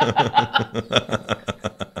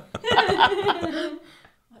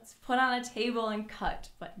 What's put on a table and cut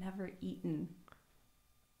but never eaten?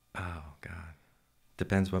 Oh God.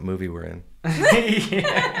 Depends what movie we're in.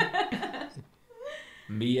 Yeah.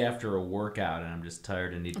 Me after a workout and I'm just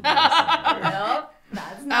tired and need to. No,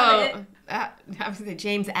 that's not it. Obviously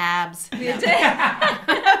James Abs. No,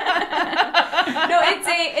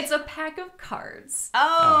 it's a pack of cards.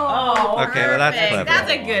 Oh, Okay, well, that's perfect. clever.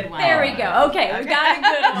 That's a good one. There we go. Okay, we got a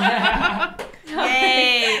good one.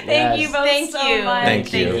 Yay. Thank you Yes. both Thank so you. much.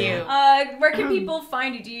 Thank you. Thank you. Where can people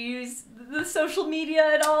find you? Do you use the social media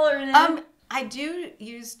at all, or I do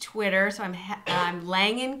use Twitter, so I'm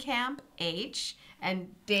Langenkamp H,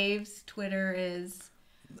 and Dave's Twitter is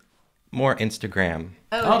More Instagram.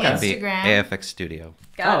 Oh, Okay. It'd be Instagram. AFX Studio.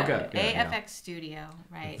 Got it. good. AFX Studio,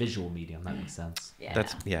 right? Visual medium, that makes sense. Yeah.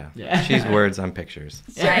 That's Yeah. She's words, I'm pictures.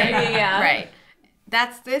 Right, yeah. Right.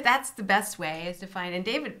 That's the best way is to find. And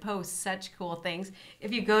David posts such cool things.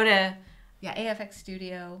 If you go to AFX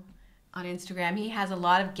Studio on Instagram, he has a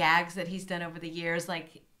lot of gags that he's done over the years,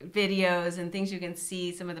 like videos and things you can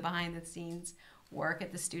see some of the behind the scenes work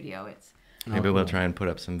at the studio. It's Maybe we'll try and put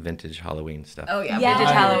up some vintage Halloween stuff. vintage Nice.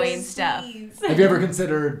 Halloween stuff. Have you ever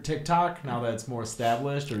considered TikTok now that it's more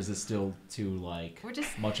established, or is it still too We're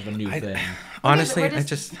just much of a new thing? Honestly, we're I just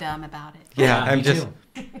just dumb about it. yeah, me I'm just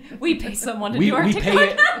too. We pay someone to we do our TikTok. pay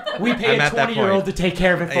it. We pay I'm a at that 20-year-old to point. take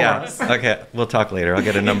care of it for us. Okay, we'll talk later. I'll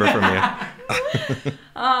get a number from you.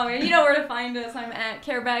 You know where to find us. I'm at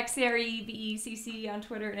Carebeck, CREBECC on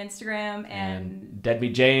Twitter and Instagram. And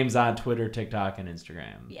Deadbeat James on Twitter, TikTok, and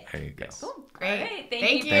Instagram. Yeah. There you go. Cool. Great. All right. Thank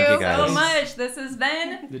Thank you you. Thank you, so guys. much. This has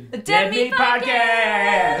been The Dead Meat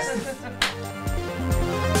Podcast. Podcast.